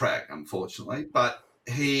on the track, unfortunately, but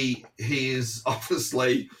he is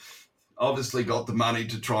obviously got the money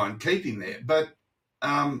to try and keep him there. But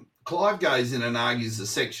Clive goes in and argues the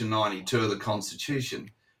Section 92 of the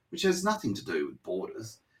Constitution, which has nothing to do with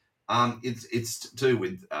borders. It's to do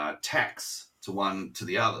with tax to one to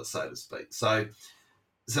the other, so to speak. So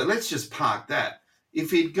let's just park that.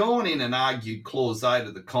 If he'd gone in and argued Clause 8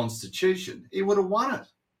 of the Constitution, he would have won it.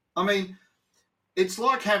 I mean, it's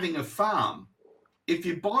like having a farm. If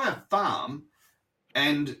you buy a farm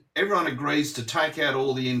and everyone agrees to take out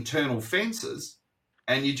all the internal fences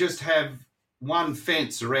and you just have one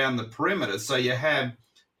fence around the perimeter, so you have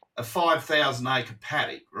a 5,000-acre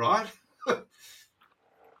paddock, right?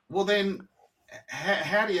 Well, then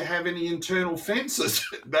how do you have any internal fences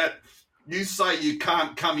that you say you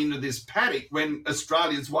can't come into this paddock when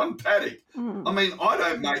Australia's one paddock? I mean, I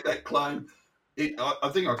don't make that claim. I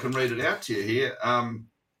think I can read it out to you here.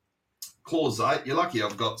 Clause 8, you're lucky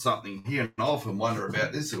I've got something here, and I often wonder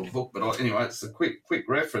about this little book, but anyway, it's a quick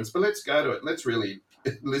reference. But let's go to it. Let's really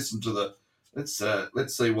listen to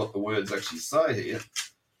let's see what the words actually say here,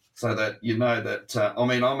 so that you know that,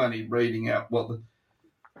 I'm only reading out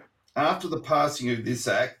after the passing of this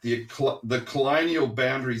Act, the Colonial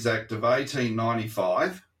Boundaries Act of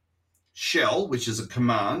 1895 shall, which is a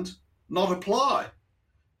command, not apply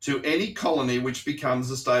to any colony which becomes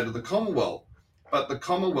a state of the Commonwealth, but the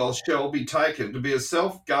Commonwealth shall be taken to be a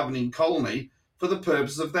self-governing colony for the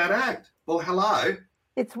purpose of that Act. Well, hello.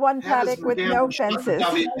 It's one paddock with no fences.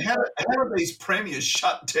 How do these premiers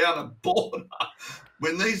shut down a border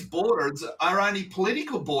when these borders are only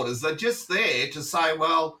political borders? They're just there to say,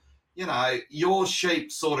 well, you know, your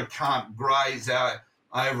sheep sort of can't graze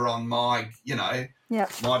over on my,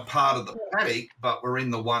 my part of the paddock, but we're in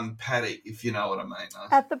the one paddock, if you know what I mean.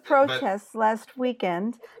 At the protests last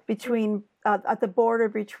weekend at the border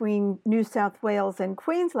between New South Wales and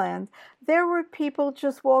Queensland, there were people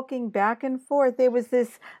just walking back and forth. There was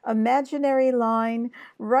this imaginary line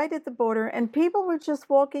right at the border, and people were just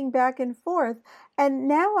walking back and forth. And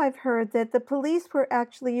now I've heard that the police were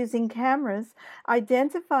actually using cameras,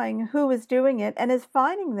 identifying who was doing it, and is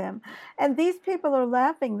finding them. And these people are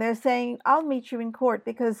laughing. They're saying, I'll meet you in court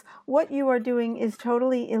because what you are doing is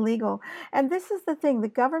totally illegal. And this is the thing. The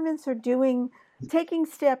governments are taking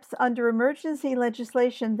steps under emergency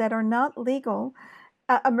legislation that are not legal,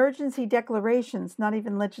 emergency declarations, not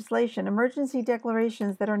even legislation, emergency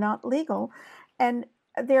declarations that are not legal. And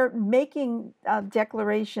they're making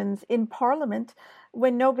declarations in Parliament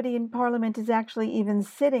when nobody in Parliament is actually even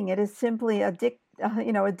sitting. It is simply a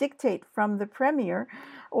dictate from the Premier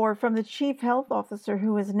or from the Chief Health Officer,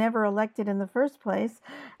 who was never elected in the first place.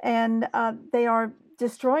 And they are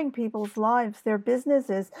destroying people's lives, their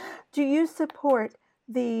businesses. Do you support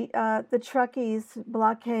the truckies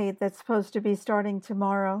blockade that's supposed to be starting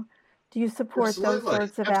tomorrow? Do you support those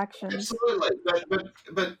sorts of actions? Absolutely,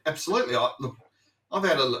 but absolutely. Look, I've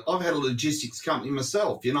had a logistics company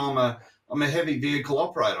myself. You know, I'm a heavy vehicle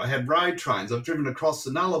operator. I had road trains. I've driven across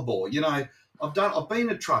the Nullarbor. You know, I've been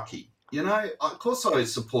a truckie. You know, of course I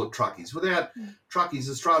support truckies. Without truckies,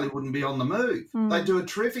 Australia wouldn't be on the move. They do a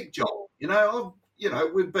terrific job.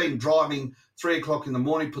 We've been driving 3 o'clock in the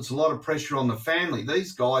morning, puts a lot of pressure on the family.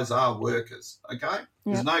 These guys are workers, okay?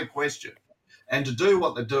 There's no question. And to do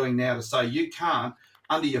what they're doing now, to say you can't,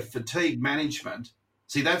 under your fatigue management,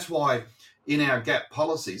 see, that's why in our GAP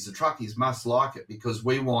policies, the truckies must like it, because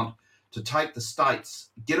we want to take the states,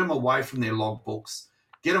 get them away from their logbooks,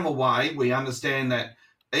 get them away. We understand that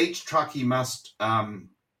each truckie must,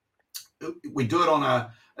 we do it on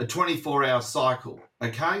a 24-hour cycle,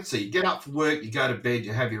 okay? So you get up for work, you go to bed,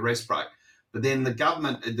 you have your rest break. But then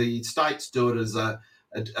the states do it as a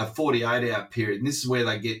 48-hour period, and this is where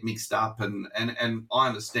they get mixed up, and I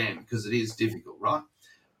understand because it is difficult, right?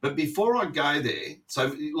 But before I go there,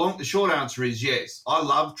 the short answer is yes, I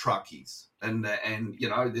love truckies, and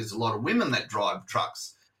there's a lot of women that drive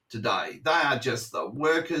trucks today. They are just the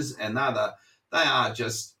workers, and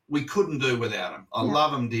we couldn't do without them. I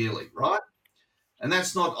love them dearly, right? And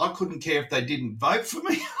that's not, I couldn't care if they didn't vote for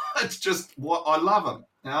me. It's just what I love them.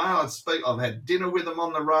 You know, I've had dinner with them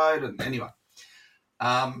on the road, and anyway.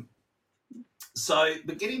 But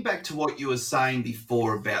getting back to what you were saying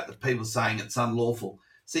before about the people saying it's unlawful,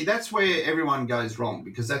 see, that's where everyone goes wrong,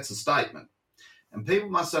 because that's a statement. And people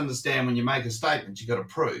must understand when you make a statement, you've got to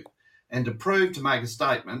prove. And to prove your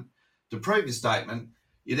statement,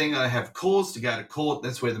 you then got to have cause to go to court.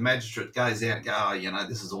 That's where the magistrate goes out and goes,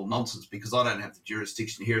 this is all nonsense because I don't have the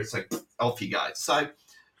jurisdiction here. It's like, off you go. So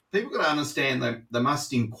people got to understand that they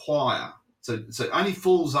must inquire. So only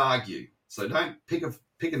fools argue. So don't pick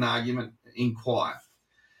an argument. inquire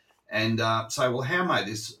and say, well, how may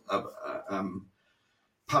this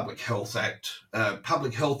public health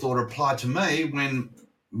order apply to me when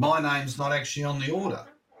my name's not actually on the order?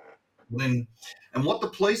 And what the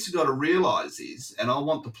police have got to realise is, and I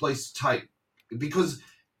want the police to take, because,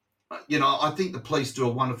 I think the police do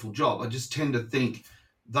a wonderful job. I just tend to think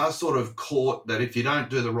they're sort of caught that if you don't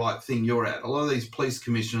do the right thing, you're out. A lot of these police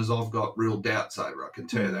commissioners I've got real doubts over, I can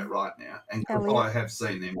tell you that right now. And I have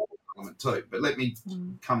seen them too. But let me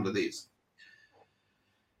come to this.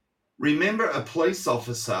 Remember, a police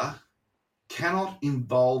officer cannot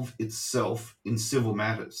involve itself in civil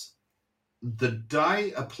matters. The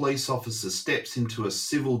day a police officer steps into a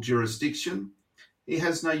civil jurisdiction, he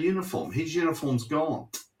has no uniform. His uniform's gone.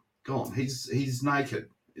 He's naked,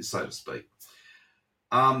 so to speak.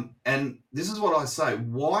 And this is what I say.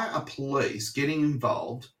 Why are police getting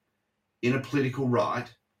involved in a political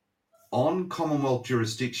right on Commonwealth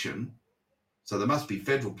jurisdiction? So there must be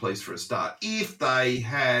federal police for a start. If they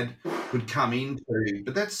could come into,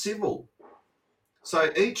 but that's civil.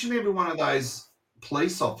 So each and every one of those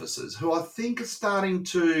police officers who I think are starting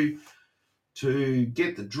to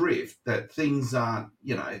get the drift that things aren't,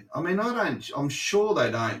 I'm sure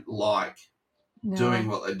they don't like doing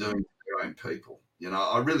what they're doing to their own people.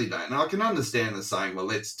 I really don't. And I can understand the saying, well,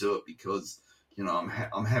 let's do it because, I'm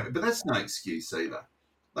happy. But that's no excuse either.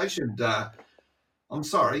 They should, I'm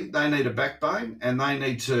sorry, they need a backbone and they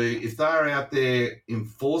need to, if they're out there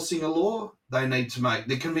enforcing a law, they need to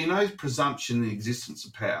there can be no presumption in the existence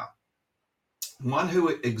of power. One who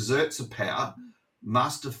exerts a power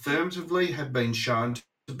must affirmatively have been shown to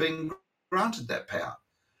have been granted that power.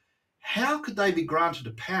 How could they be granted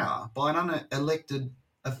a power by an unelected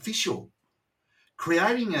official?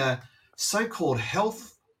 Creating a so-called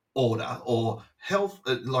health order or health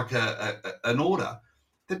like an order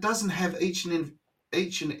that doesn't have each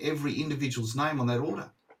and every individual's name on that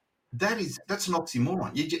order. That's an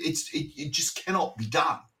oxymoron. It just cannot be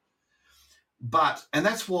done. And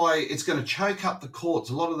that's why it's going to choke up the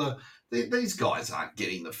courts. A lot of these guys aren't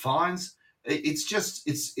getting the fines.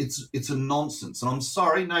 It's a nonsense. And I'm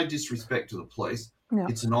sorry, no disrespect to the police. Yeah.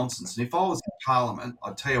 It's a nonsense. And if I was in Parliament,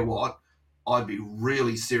 I'd tell you what, I'd be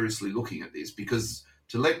really seriously looking at this, because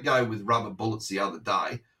to let go with rubber bullets the other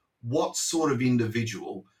day, what sort of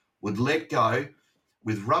individual would let go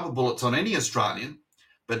with rubber bullets on any Australian,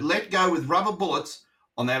 but let go with rubber bullets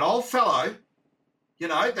on that old fellow,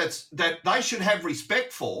 that they should have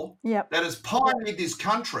respect for, that has pioneered this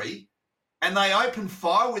country, and they open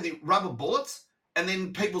fire with the rubber bullets, and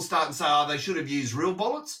then people start and say, they should have used real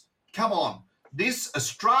bullets? Come on. This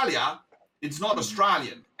Australia, it's not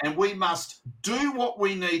Australian, and we must do what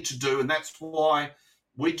we need to do, and that's why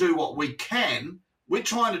we do what we can. We're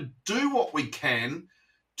trying to do what we can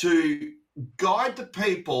to guide the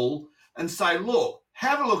people and say, look,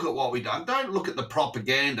 have a look at what we've done. Don't look at the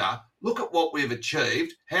propaganda. Look at what we've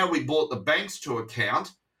achieved, how we brought the banks to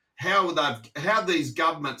account, how these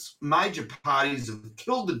governments, major parties have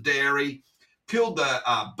killed the dairy, killed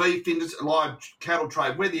the beef industry, live cattle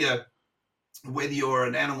trade, whether you're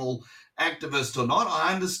an animal activist or not,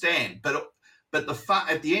 I understand. But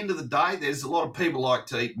at the end of the day, there's a lot of people like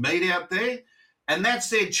to eat meat out there, and that's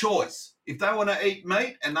their choice. If they want to eat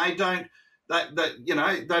meat and they don't want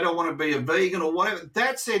to be a vegan or whatever,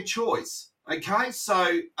 that's their choice. Okay,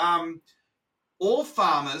 so all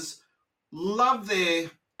farmers love their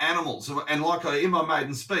animals, and like I, in my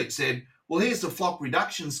maiden speech, said, well, here's the flock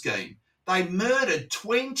reduction scheme. They murdered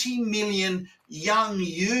 20 million young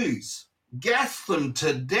ewes, gassed them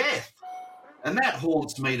to death, and that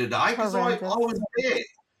haunts me today because I was there.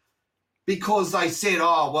 Because they said,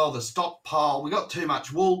 the stockpile, we got too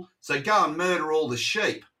much wool, so go and murder all the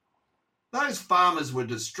sheep. Those farmers were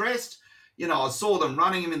distressed. I saw them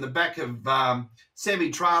running them in the back of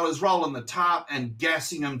semi-trailers, rolling the tarp and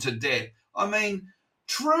gassing them to death. I mean,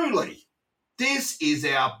 truly, this is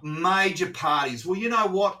our major parties. Well, you know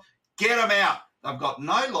what? Get them out. They've got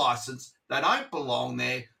no licence. They don't belong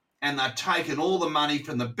there, and they've taken all the money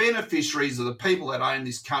from the beneficiaries of the people that own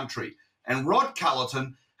this country. And Rod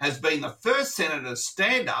Culleton has been the first senator to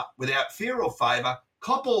stand up without fear or favour,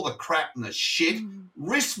 cop all the crap and the shit,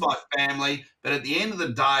 risk my family, but at the end of the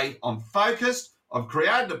day, I'm focused. I've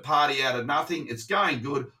created a party out of nothing. It's going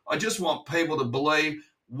good. I just want people to believe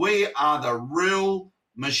we are the real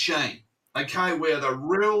machine, okay? We're the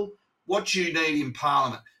real, what you need in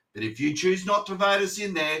Parliament. But if you choose not to vote us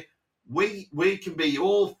in there, we can be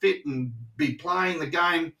all fit and be playing the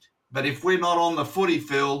game, but if we're not on the footy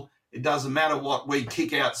field, it doesn't matter what we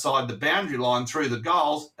kick outside the boundary line through the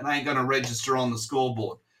goals, it ain't going to register on the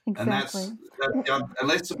scoreboard. Exactly. And that's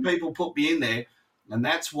unless the people put me in there, and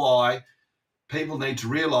that's why people need to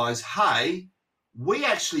realise, hey, we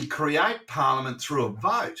actually create Parliament through a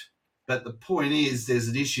vote. But the point is there's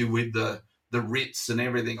an issue with the writs and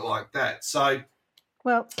everything like that. So,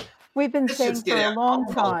 well, we've been saying for a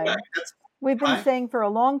long time. We've been saying for a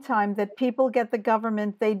long time that people get the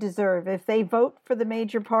government they deserve. If they vote for the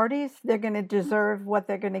major parties, they're going to deserve what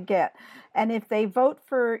they're going to get. And if they vote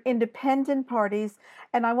for independent parties,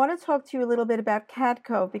 and I want to talk to you a little bit about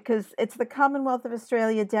CADCO, because it's the Commonwealth of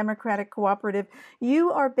Australia Democratic Cooperative.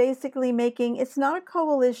 You are basically making, it's not a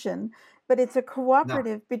coalition, but it's a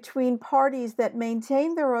cooperative between parties that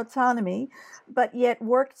maintain their autonomy, but yet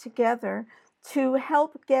work together to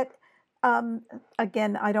help get,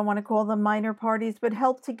 again, I don't want to call them minor parties, but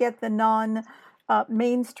help to get the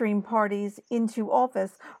non-mainstream parties into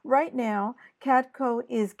office. Right now, CADCO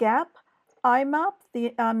is GAP, IMOP,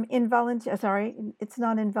 the it's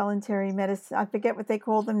not involuntary medicine. I forget what they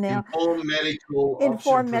call them now.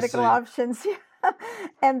 Informed medical options.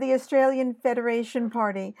 And the Australian Federation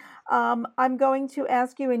Party. I'm going to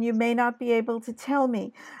ask you, and you may not be able to tell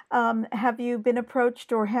me, have you been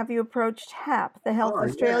approached or have you approached HAP, the Health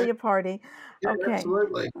Australia Party? Yeah, okay.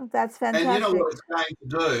 Absolutely. That's fantastic. And you know what it's going to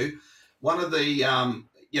do? One of the,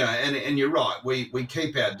 and you're right, we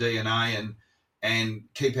keep our DNA and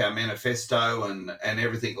keep our manifesto and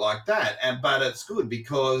everything like that. But it's good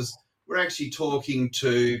because we're actually talking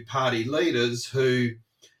to party leaders who,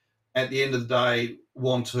 at the end of the day,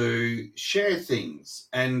 want to share things,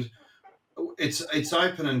 and it's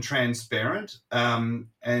open and transparent, and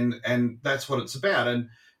that's what it's about. And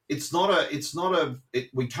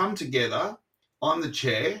we come together. I'm the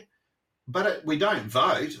chair, but we don't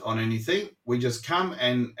vote on anything. We just come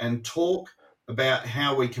and talk about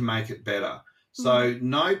how we can make it better. So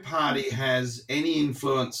no party has any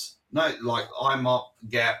influence. No, like IMOP,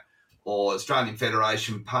 GAP, or Australian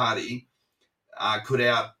Federation Party could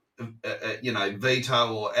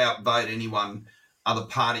veto or outvote anyone other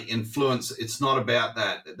party influence. It's not about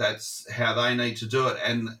that. That's how they need to do it.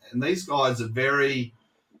 And these guys are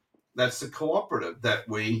that's the cooperative that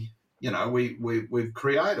we've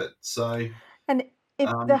created. So, and if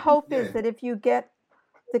the hope is that if you get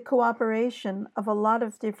the cooperation of a lot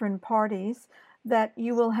of different parties, that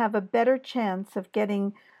you will have a better chance of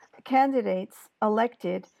getting candidates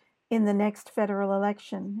elected in the next federal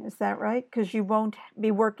election. Is that right? Because you won't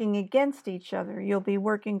be working against each other. You'll be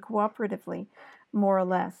working cooperatively, more or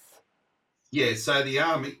less. Yeah, so the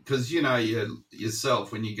army, because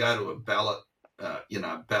yourself, when you go to a ballot,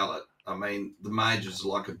 I mean, the majors are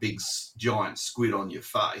like a big giant squid on your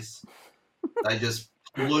face. They just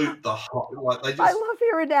pollute the whole, I love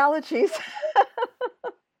your analogies.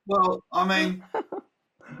 Well, I mean,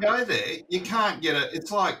 go there, you can't get it.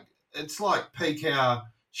 It's like peak hour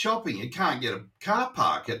shopping. You can't get a car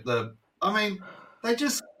park they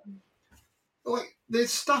just,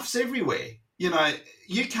 there's stuff's everywhere. You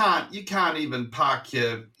can't even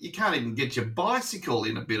you can't even get your bicycle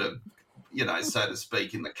in a bit of, so to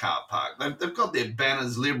speak, in the car park. They've got their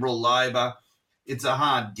banners, Liberal, Labor. It's a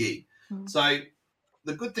hard gig. So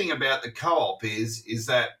the good thing about the co-op is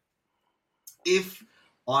that if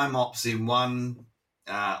IMOP's in one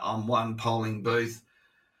on one polling booth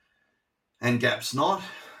and GAP's not,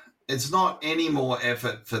 it's not any more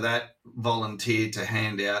effort for that volunteer to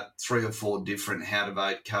hand out 3 or 4 different how to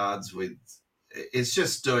vote cards with. It's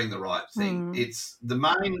just doing the right thing. It's the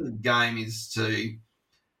main game is to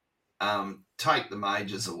take the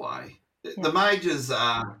majors away. Yeah. The majors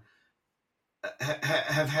have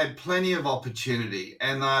had plenty of opportunity,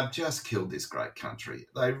 and they've just killed this great country.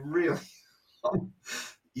 They really,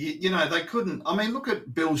 they couldn't. I mean, look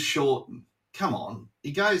at Bill Shorten. Come on,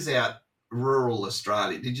 he goes out rural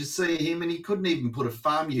Australia. Did you see him? And he couldn't even put a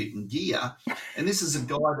farm ute in gear. And this is a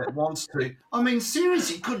guy that wants to. I mean,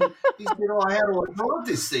 seriously, he couldn't. He said, "Oh, how do I drive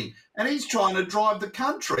this thing?" And he's trying to drive the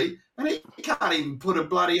country, and he can't even put a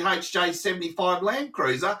bloody HJ75 Land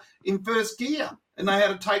Cruiser in first gear, and they had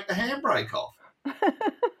to take the handbrake off.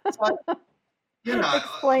 So,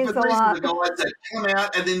 explains but a these lot. are the guys that come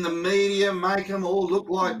out and in the media make them all look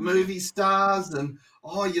like movie stars, and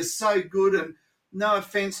you're so good. And no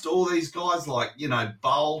offence to all these guys like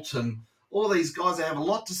Bolt and all these guys that have a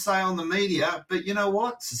lot to say on the media, but you know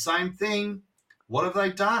what? It's the same thing. What have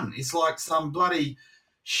they done? It's like some bloody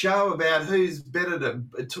show about who's better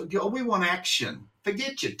to. We want action.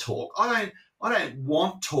 Forget your talk. I don't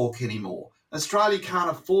want talk anymore. Australia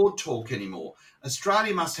can't afford talk anymore.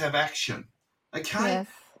 Australia must have action. Okay?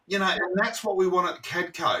 Yes. And that's what we want at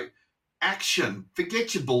CADCO. Action.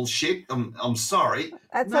 Forget your bullshit. I'm sorry.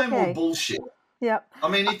 That's no okay. more bullshit. Yep. I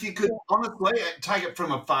mean, if you could honestly take it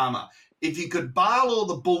from a farmer, if you could bale all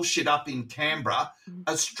the bullshit up in Canberra,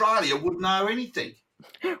 Australia wouldn't know anything.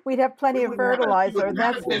 We'd have plenty of fertilizer,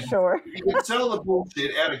 that's for sure. You could sell the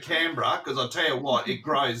bullshit out of Canberra, because I'll tell you what, it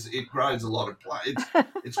grows a lot of plants.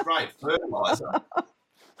 It's great fertilizer.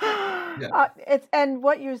 Yeah. And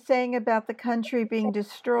what you're saying about the country being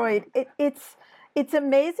destroyed, it's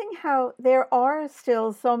amazing how there are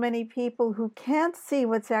still so many people who can't see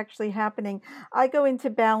what's actually happening. I go into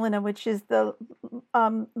Ballina, which is the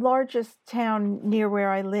largest town near where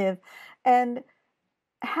I live, and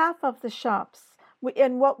half of the shops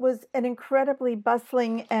in what was an incredibly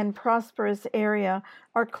bustling and prosperous area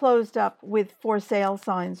are closed up with for sale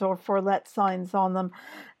signs or for let signs on them.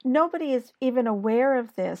 Nobody is even aware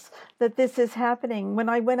of this, that this is happening. When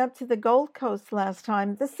I went up to the Gold Coast last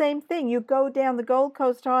time, the same thing. You go down the Gold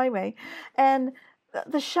Coast Highway and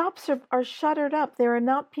the shops are shuttered up. There are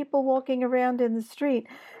not people walking around in the street.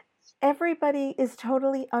 Everybody is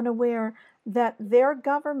totally unaware that their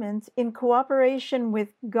government, in cooperation with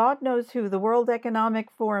God knows who, the World Economic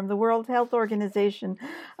Forum, the World Health Organization,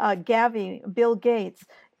 Gavi, Bill Gates,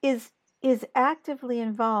 is actively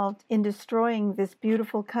involved in destroying this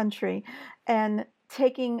beautiful country and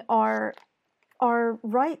taking our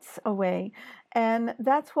rights away. And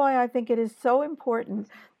that's why I think it is so important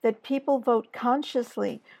that people vote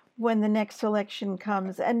consciously when the next election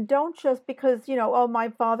comes, and don't just because, oh, my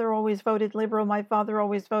father always voted Liberal, my father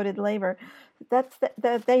always voted Labor. That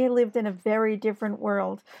they lived in a very different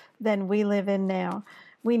world than we live in now.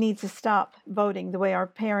 We need to stop voting the way our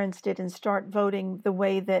parents did and start voting the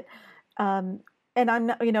way that, and I'm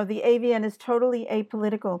not, the AVN is totally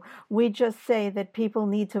apolitical. We just say that people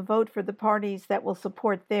need to vote for the parties that will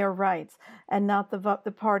support their rights and not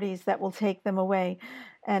the parties that will take them away,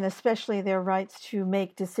 and especially their rights to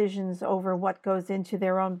make decisions over what goes into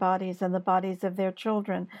their own bodies and the bodies of their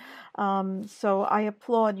children. So I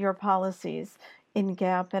applaud your policies in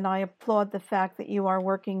GAP, and I applaud the fact that you are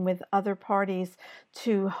working with other parties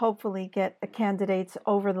to hopefully get the candidates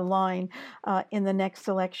over the line in the next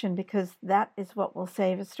election, because that is what will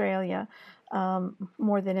save Australia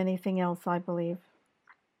more than anything else, I believe.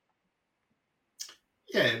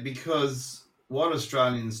 Yeah, because what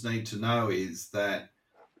Australians need to know is that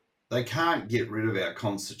they can't get rid of our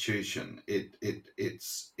constitution.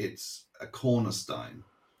 It's a cornerstone.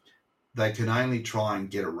 They can only try and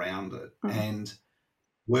get around it and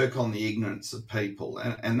work on the ignorance of people,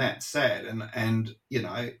 and that's sad. And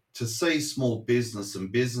to see small business and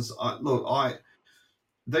business,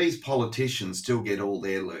 these politicians still get all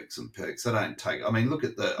their lurks and perks. They don't take. Look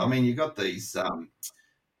at you got these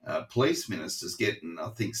police ministers getting, I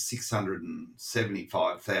think,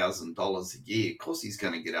 $675,000 a year. Of course, he's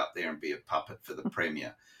going to get up there and be a puppet for the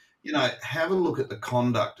Premier. Have a look at the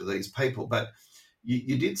conduct of these people. But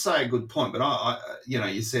you did say a good point. But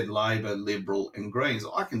you said Labor, Liberal, and Greens.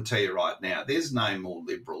 I can tell you right now, there's no more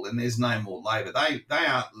Liberal and there's no more Labor. They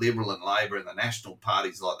aren't Liberal and Labor and the national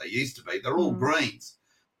parties like they used to be. They're all Greens.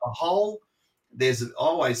 I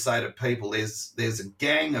always say to people, there's a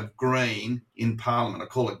gang of green in Parliament. I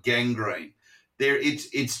call it gangrene.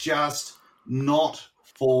 It's just not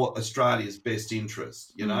for Australia's best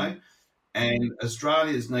interest, and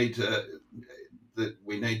Australians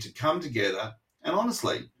we need to come together and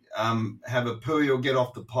honestly have a pooey or get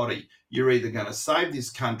off the potty. You're either going to save this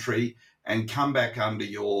country and come back under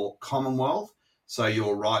your Commonwealth so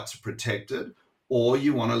your rights are protected, or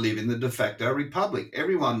you want to live in the de facto republic.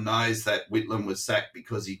 Everyone knows that Whitlam was sacked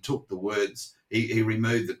because he took the words, he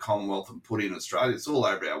removed the Commonwealth and put in Australia. It's all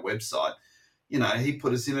over our website. He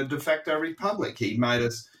put us in a de facto republic. He made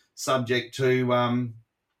us subject to,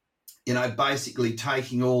 basically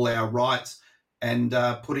taking all our rights and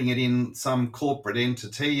putting it in some corporate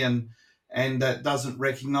entity and that doesn't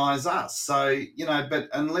recognise us. So, but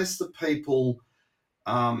unless the people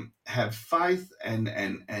have faith and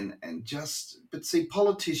but see,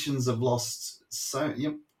 politicians have lost so.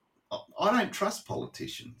 I don't trust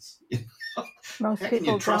politicians. Most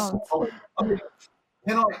people don't.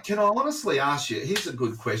 Can I honestly ask you? Here's a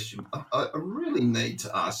good question. I really need to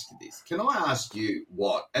ask you this. Can I ask you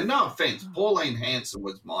what? And no offence, Pauline Hanson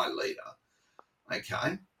was my leader.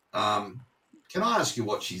 Okay. Can I ask you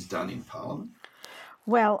what she's done in Parliament?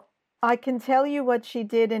 Well, I can tell you what she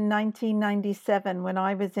did in 1997 when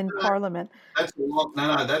I was in Parliament. That's a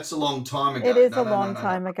long time ago. It is a long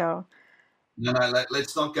time ago.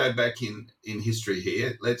 Let's not go back in history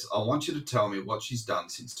here. I want you to tell me what she's done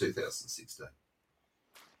since 2016.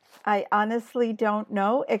 I honestly don't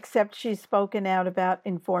know, except she's spoken out about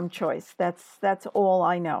informed choice. That's all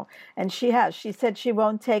I know. And she has. She said she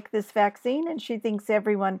won't take this vaccine, and she thinks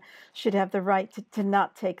everyone should have the right to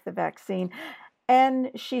not take the vaccine.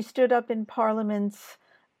 and she stood up in Parliament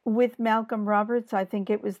with Malcolm Roberts. I think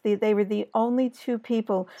they were the only two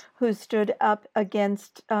people who stood up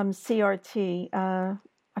against CRT. I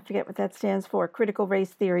forget what that stands for. Critical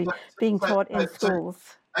race theory being taught in schools.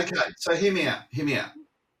 Okay, so hear me out.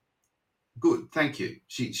 Good, thank you.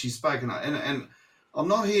 She's spoken, and I'm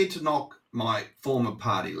not here to knock my former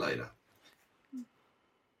party leader,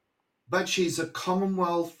 but she's a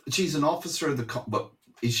Commonwealth. She's an officer of the. But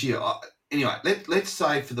is she? Anyway, let's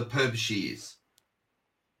say for the purpose she is.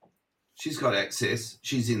 She's got access.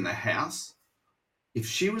 She's in the House. If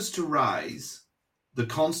she was to raise the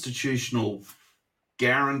constitutional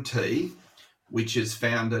guarantee, which is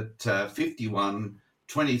found at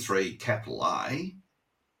 5123 capital A,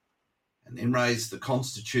 and then raise the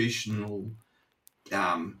constitutional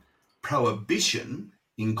prohibition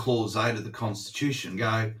in Clause 8 of the Constitution,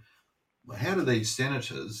 go, well, how do these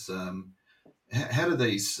senators, how do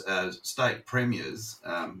these state premiers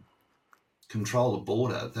control a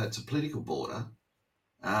border that's a political border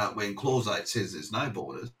when Clause 8 says there's no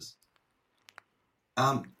borders?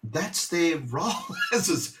 That's their role.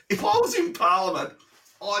 If I was in Parliament,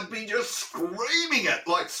 I'd be just screaming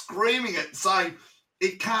it, saying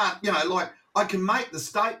it can't, I can make the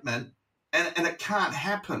statement and it can't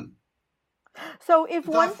happen. So if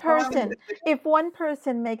one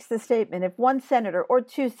person makes the statement, if one senator or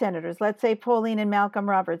two senators, let's say Pauline and Malcolm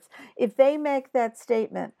Roberts, if they make that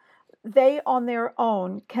statement, they on their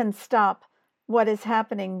own can stop what is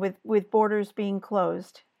happening with borders being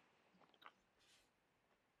closed.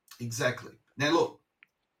 Exactly. Now, look,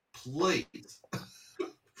 please.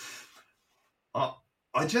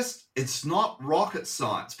 It's not rocket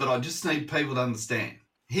science, but I just need people to understand.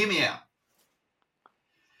 Hear me out.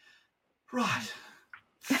 Right.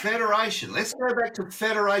 Federation. Let's go back to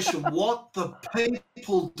federation. What the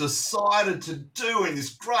people decided to do in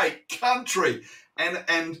this great country.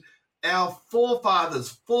 And our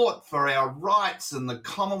forefathers fought for our rights in the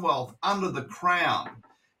Commonwealth under the Crown.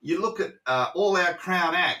 You look at all our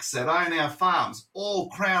Crown Acts that own our farms, all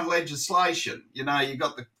Crown legislation. You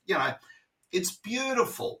got it's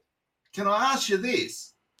beautiful. Can I ask you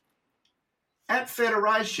this? At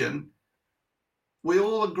Federation, we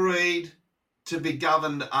all agreed to be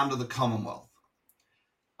governed under the Commonwealth,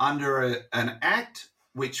 under an act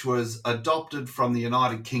which was adopted from the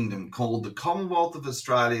United Kingdom called the Commonwealth of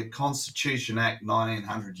Australia Constitution Act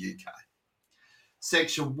 1900 UK.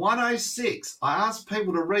 Section 106, I asked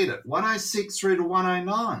people to read it, 106 through to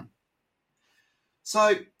 109.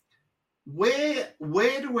 So where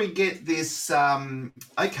do we get this,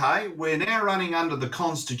 okay, we're now running under the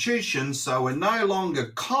Constitution, so we're no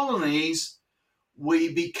longer colonies,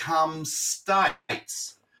 we become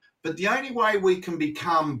states. But the only way we can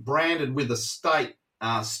become branded with a state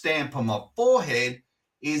stamp on my forehead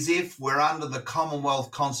is if we're under the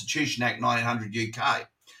Commonwealth Constitution Act 1900 UK.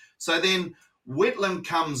 So then Whitlam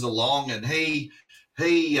comes along and he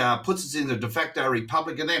puts us in the de facto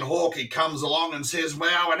republic, and then Hawke comes along and says,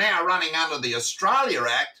 well, we're now running under the Australia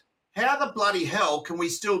Act. How the bloody hell can we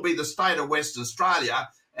still be the state of Western Australia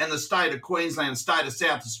and the state of Queensland and state of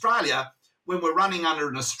South Australia when we're running under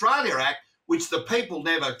an Australia Act, which the people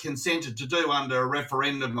never consented to do under a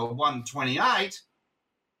referendum of 128,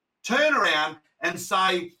 turn around and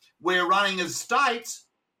say we're running as states,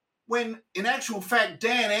 when in actual fact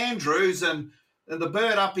Dan Andrews and the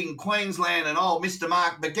bird up in Queensland and old Mr.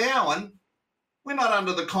 Mark McGowan, we're not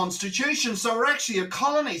under the Constitution, so we're actually a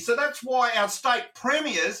colony. So that's why our state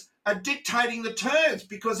premiers are dictating the terms,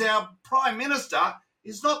 because our Prime Minister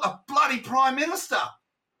is not the bloody Prime Minister.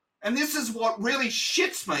 And this is what really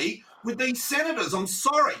shits me with these senators. I'm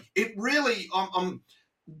sorry. It really,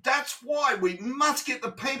 that's why we must get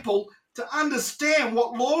the people to understand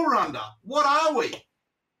what law we're under. What are we?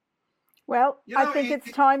 Well, I think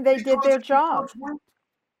it's time they did their job.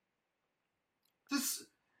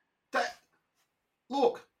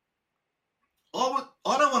 Look, I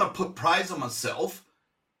don't want to put praise on myself,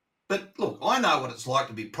 but look, I know what it's like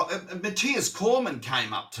to be. Matthias Cormann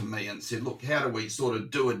came up to me and said, look, how do we sort of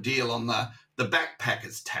do a deal on the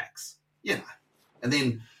backpackers tax? And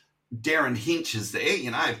then Darren Hinch is there.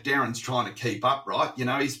 If Darren's trying to keep up, right,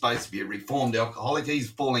 he's supposed to be a reformed alcoholic. He's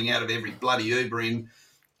falling out of every bloody Uber in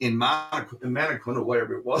Manukau or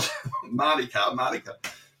wherever it was, Martika.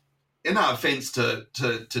 No offence to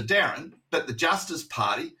Darren, but the Justice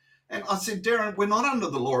Party. And I said, Darren, we're not under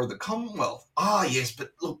the law of the Commonwealth. Oh, yes,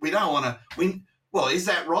 but look, we don't want to win. Well, is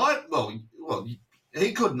that right? Well,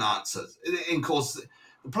 he couldn't answer. And of course,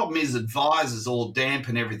 the problem is advisors all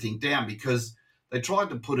dampen everything down, because they tried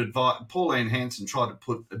to put Pauline Hanson tried to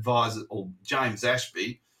put advisor, or James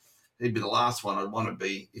Ashby, he'd be the last one I'd want to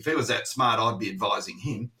be. If he was that smart, I'd be advising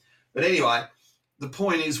him. But anyway, the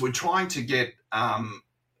point is we're trying to get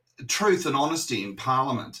truth and honesty in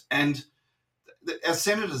Parliament, and our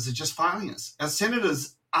senators are just failing us. Our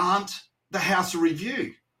senators aren't the House of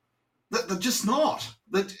Review. They're just not.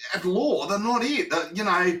 At law, they're not it.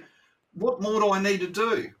 What more do I need to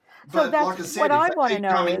do? So but like I said, what I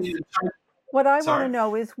want to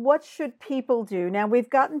know is what should people do? Now, we've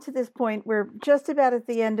gotten to this point. We're just about at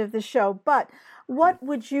the end of the show, but what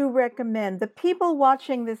would you recommend? The people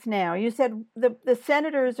watching this now, you said the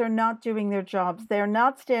senators are not doing their jobs. They're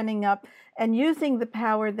not standing up and using the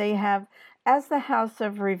power they have as the House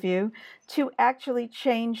of Review to actually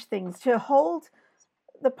change things, to hold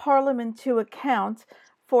the Parliament to account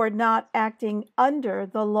for not acting under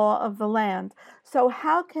the law of the land. So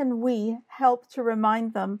how can we help to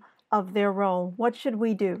remind them of their role? What should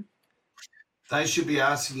we do? They should be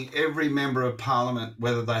asking every member of Parliament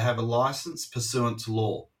whether they have a licence pursuant to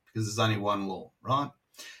law, because there's only one law, right?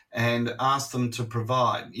 And ask them to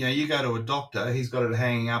provide. You go to a doctor, he's got it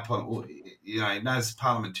hanging up on, most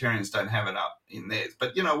parliamentarians don't have it up in theirs.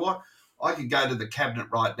 But you know what? I could go to the Cabinet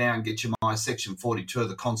right now and get you my Section 42 of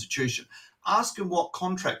the Constitution. Ask them what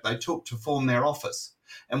contract they took to form their office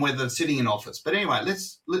and whether they're sitting in office. But anyway,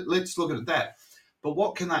 let's look at that. But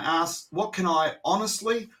what can they ask? What can I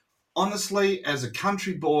honestly, as a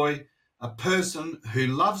country boy, a person who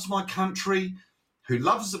loves my country, who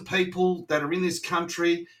loves the people that are in this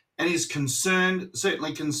country and is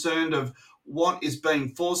certainly concerned of what is being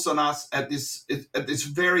forced on us at this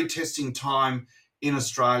very testing time in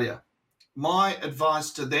Australia. My advice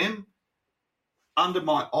to them, under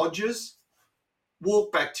my odges,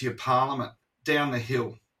 walk back to your Parliament down the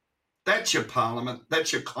hill. That's your Parliament.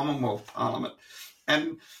 That's your Commonwealth Parliament.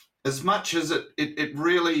 And as much as it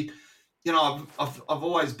really, I've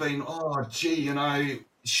always been,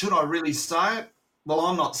 should I really say it? Well,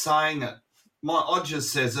 I'm not saying it. My odges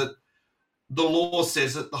says it. The law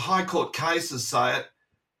says it. The High Court cases say it.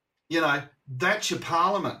 That's your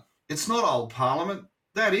Parliament. It's not old Parliament.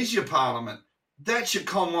 That is your Parliament. That's your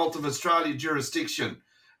Commonwealth of Australia jurisdiction.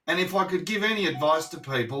 And if I could give any advice to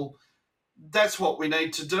people, that's what we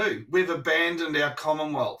need to do. We've abandoned our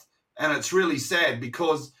Commonwealth. And it's really sad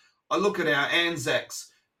because I look at our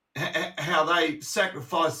Anzacs, how they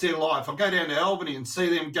sacrificed their life. I go down to Albany and see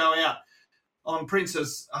them go out on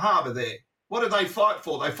Princess Harbour there. What did they fight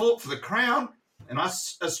for? They fought for the Crown. And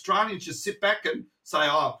us Australians just sit back and say,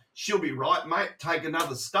 oh, she'll be right, mate, take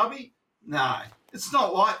another stubby. No, it's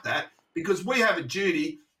not like that, because we have a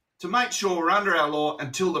duty to make sure we're under our law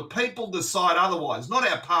until the people decide otherwise, not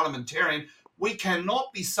our parliamentarian. We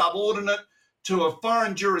cannot be subordinate to a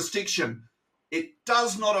foreign jurisdiction. It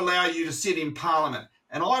does not allow you to sit in Parliament.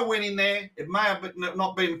 And I went in there, it may have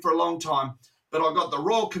not been for a long time, but I got the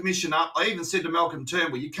Royal Commission up. I even said to Malcolm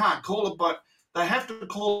Turnbull, you can't call it, but they have to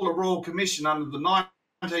call a Royal Commission under the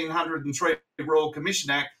 1903 Royal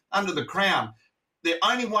Commission Act under the Crown. The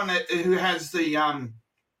only one who has the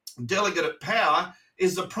delegate power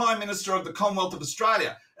is the Prime Minister of the Commonwealth of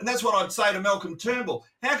Australia. And that's what I'd say to Malcolm Turnbull.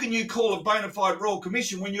 How can you call a bona fide Royal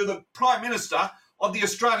Commission when you're the Prime Minister of the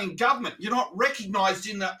Australian government? You're not recognised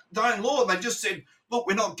in their own law. They just said, look,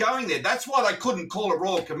 we're not going there. That's why they couldn't call a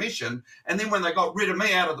Royal Commission. And then when they got rid of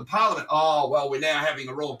me out of the Parliament, oh, well, we're now having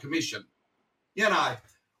a Royal Commission.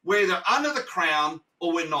 We're either under the Crown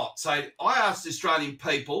or we're not. So I ask the Australian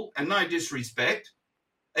people, and no disrespect,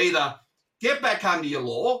 either get back under your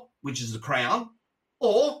law, which is the Crown,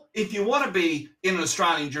 or if you want to be in an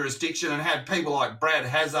Australian jurisdiction and have people like Brad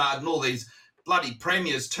Hazzard and all these bloody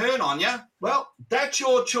premiers turn on you, well, that's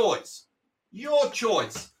your choice. Your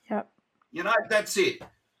choice. Yep. That's it.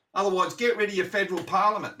 Otherwise, get rid of your federal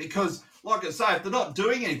parliament because, like I say, if they're not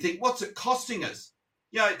doing anything, what's it costing us?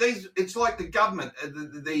 It's like the government,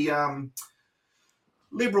 the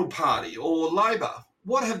Liberal Party or Labor.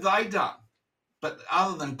 What have they done? But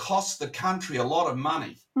other than cost the country a lot of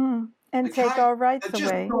money. And take our rights away. They're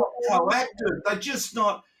just not proactive. They're just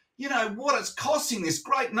not, what it's costing this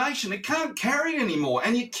great nation. It can't carry it anymore.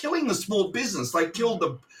 And you're killing the small business. They killed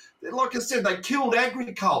like I said, they killed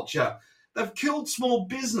agriculture. They've killed small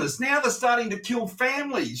business. Now they're starting to kill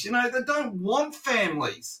families. They don't want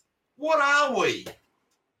families. What are we?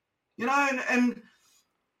 And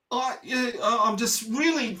I'm just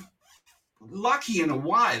really lucky in a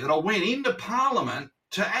way that I went into Parliament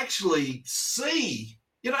to actually see,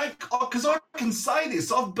 because I can say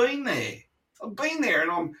this, I've been there,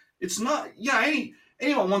 and it's not,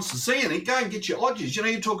 anyone wants to see anything, go and get your odges.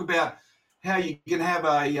 You talk about how you can have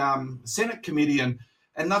a Senate committee and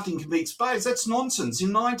nothing can be exposed. That's nonsense. In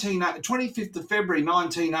 25th of February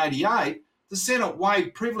 1988, the Senate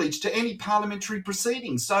waived privilege to any parliamentary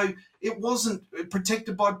proceedings. So it wasn't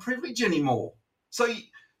protected by privilege anymore. So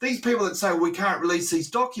these people that say, well, we can't release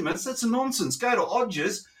these documents, that's a nonsense. Go to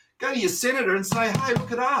Odgers, go to your senator and say, hey,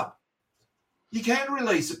 look it up. You can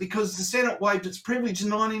release it because the Senate waived its privilege in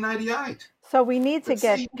 1988. So we need to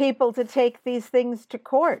get people to take these things to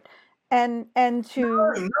court and to...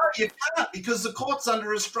 No, you can't, because the court's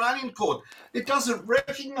under Australian court. It doesn't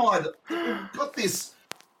recognise it.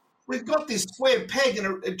 We've got this square peg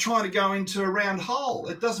and trying to go into a round hole.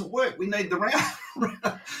 It doesn't work. We need the round.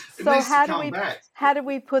 So how do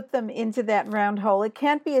we put them into that round hole? It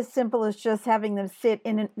can't be as simple as just having them sit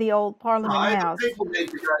in the old Parliament House. People need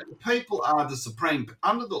to go. The people are the supreme.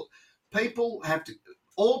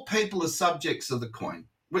 All people are subjects of the Queen.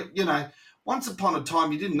 Once upon a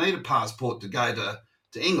time, you didn't need a passport to go to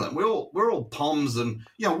England. We're all POMs, and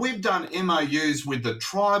we've done MOUs with the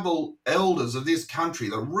tribal elders of this country,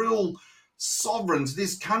 the real sovereigns of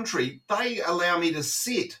this country. They allow me to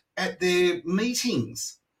sit at their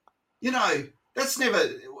meetings. That's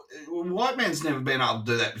white man's never been able to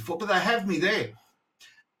do that before, but they have me there.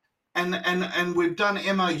 And we've done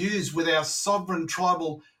MOUs with our sovereign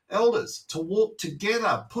tribal elders to walk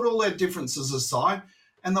together, put all their differences aside,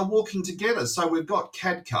 and they're walking together. So we've got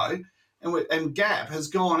CADCO, and GAP has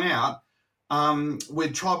gone out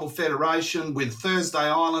with Tribal Federation, with Thursday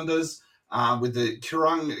Islanders, with the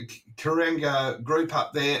Kuranga group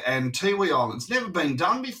up there, and Tiwi Islands. Never been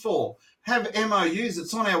done before. Have MOUs.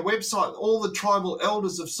 It's on our website. All the tribal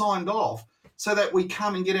elders have signed off so that we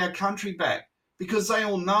come and get our country back, because they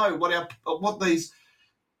all know what these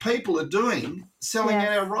people are doing, selling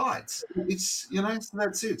out our rights. It's so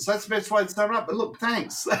that's it. So that's the best way to sum it up. But look,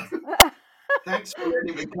 thanks. Thanks for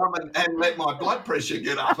letting me come and let my blood pressure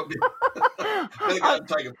get up a bit. Better go and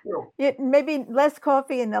take a pill. Maybe less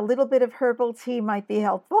coffee and a little bit of herbal tea might be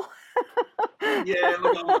helpful. Yeah,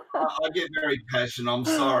 look, I get very passionate. I'm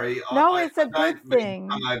sorry. No, it's a good thing.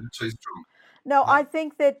 I'm over too strong. No, I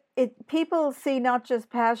think that people see not just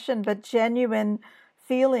passion, but genuine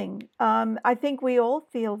feeling. I think we all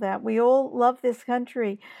feel that. We all love this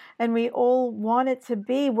country, and we all want it to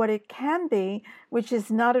be what it can be, which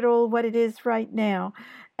is not at all what it is right now.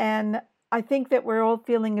 And I think that we're all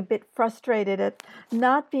feeling a bit frustrated at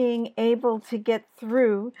not being able to get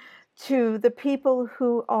through to the people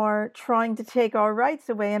who are trying to take our rights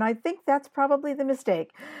away. And I think that's probably the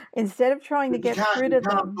mistake. Instead of trying to get through to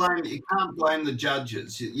them... You can't blame the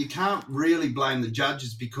judges. You can't really blame the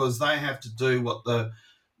judges, because they have to do what the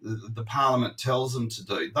Parliament tells them to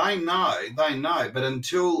do. They know. But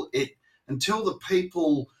until the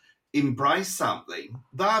people embrace something,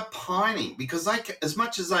 they're pining, because as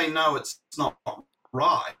much as they know it's not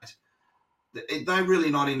right, they're really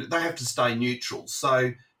not in it. They have to stay neutral.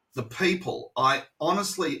 So the people, I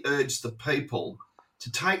honestly urge the people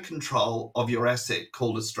to take control of your asset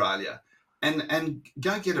called Australia and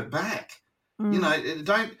go get it back.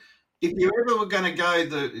 Don't. If you ever were going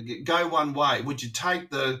to go one way, would you take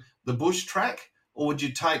the bush track or would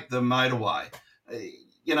you take the motorway?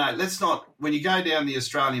 Let's not. When you go down the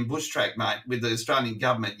Australian bush track, mate, with the Australian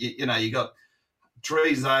government, you got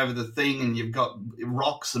trees over the thing and you've got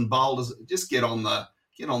rocks and boulders. Just get on the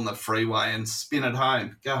freeway and spin it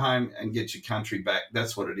home. Go home and get your country back.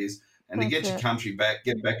 That's what it is. And to get your country back,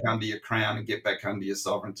 get back under your crown and get back under your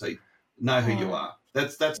sovereignty. Know who you are.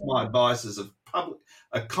 That's my advice as a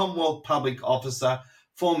Commonwealth public officer,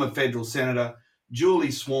 former federal senator,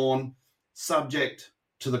 duly sworn, subject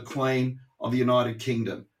to the Queen of the United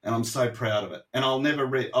Kingdom, and I'm so proud of it. And I'll never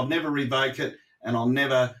revoke it, and I'll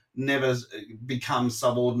never become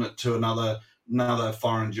subordinate to another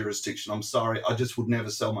foreign jurisdiction. I'm sorry, I just would never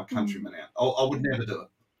sell my countrymen out. I would never do it.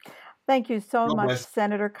 Thank you so much,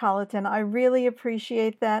 Senator Colleton. I really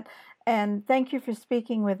appreciate that. And thank you for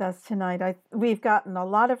speaking with us tonight. We've gotten a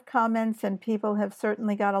lot of comments, and people have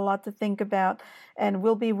certainly got a lot to think about. And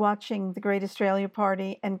we'll be watching the Great Australia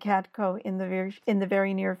Party and CADCO in the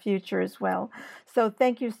very near future as well. So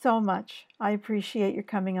thank you so much. I appreciate your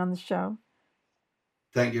coming on the show.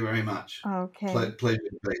 Thank you very much. Okay. Pleasure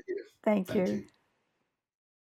to be here. Thank you.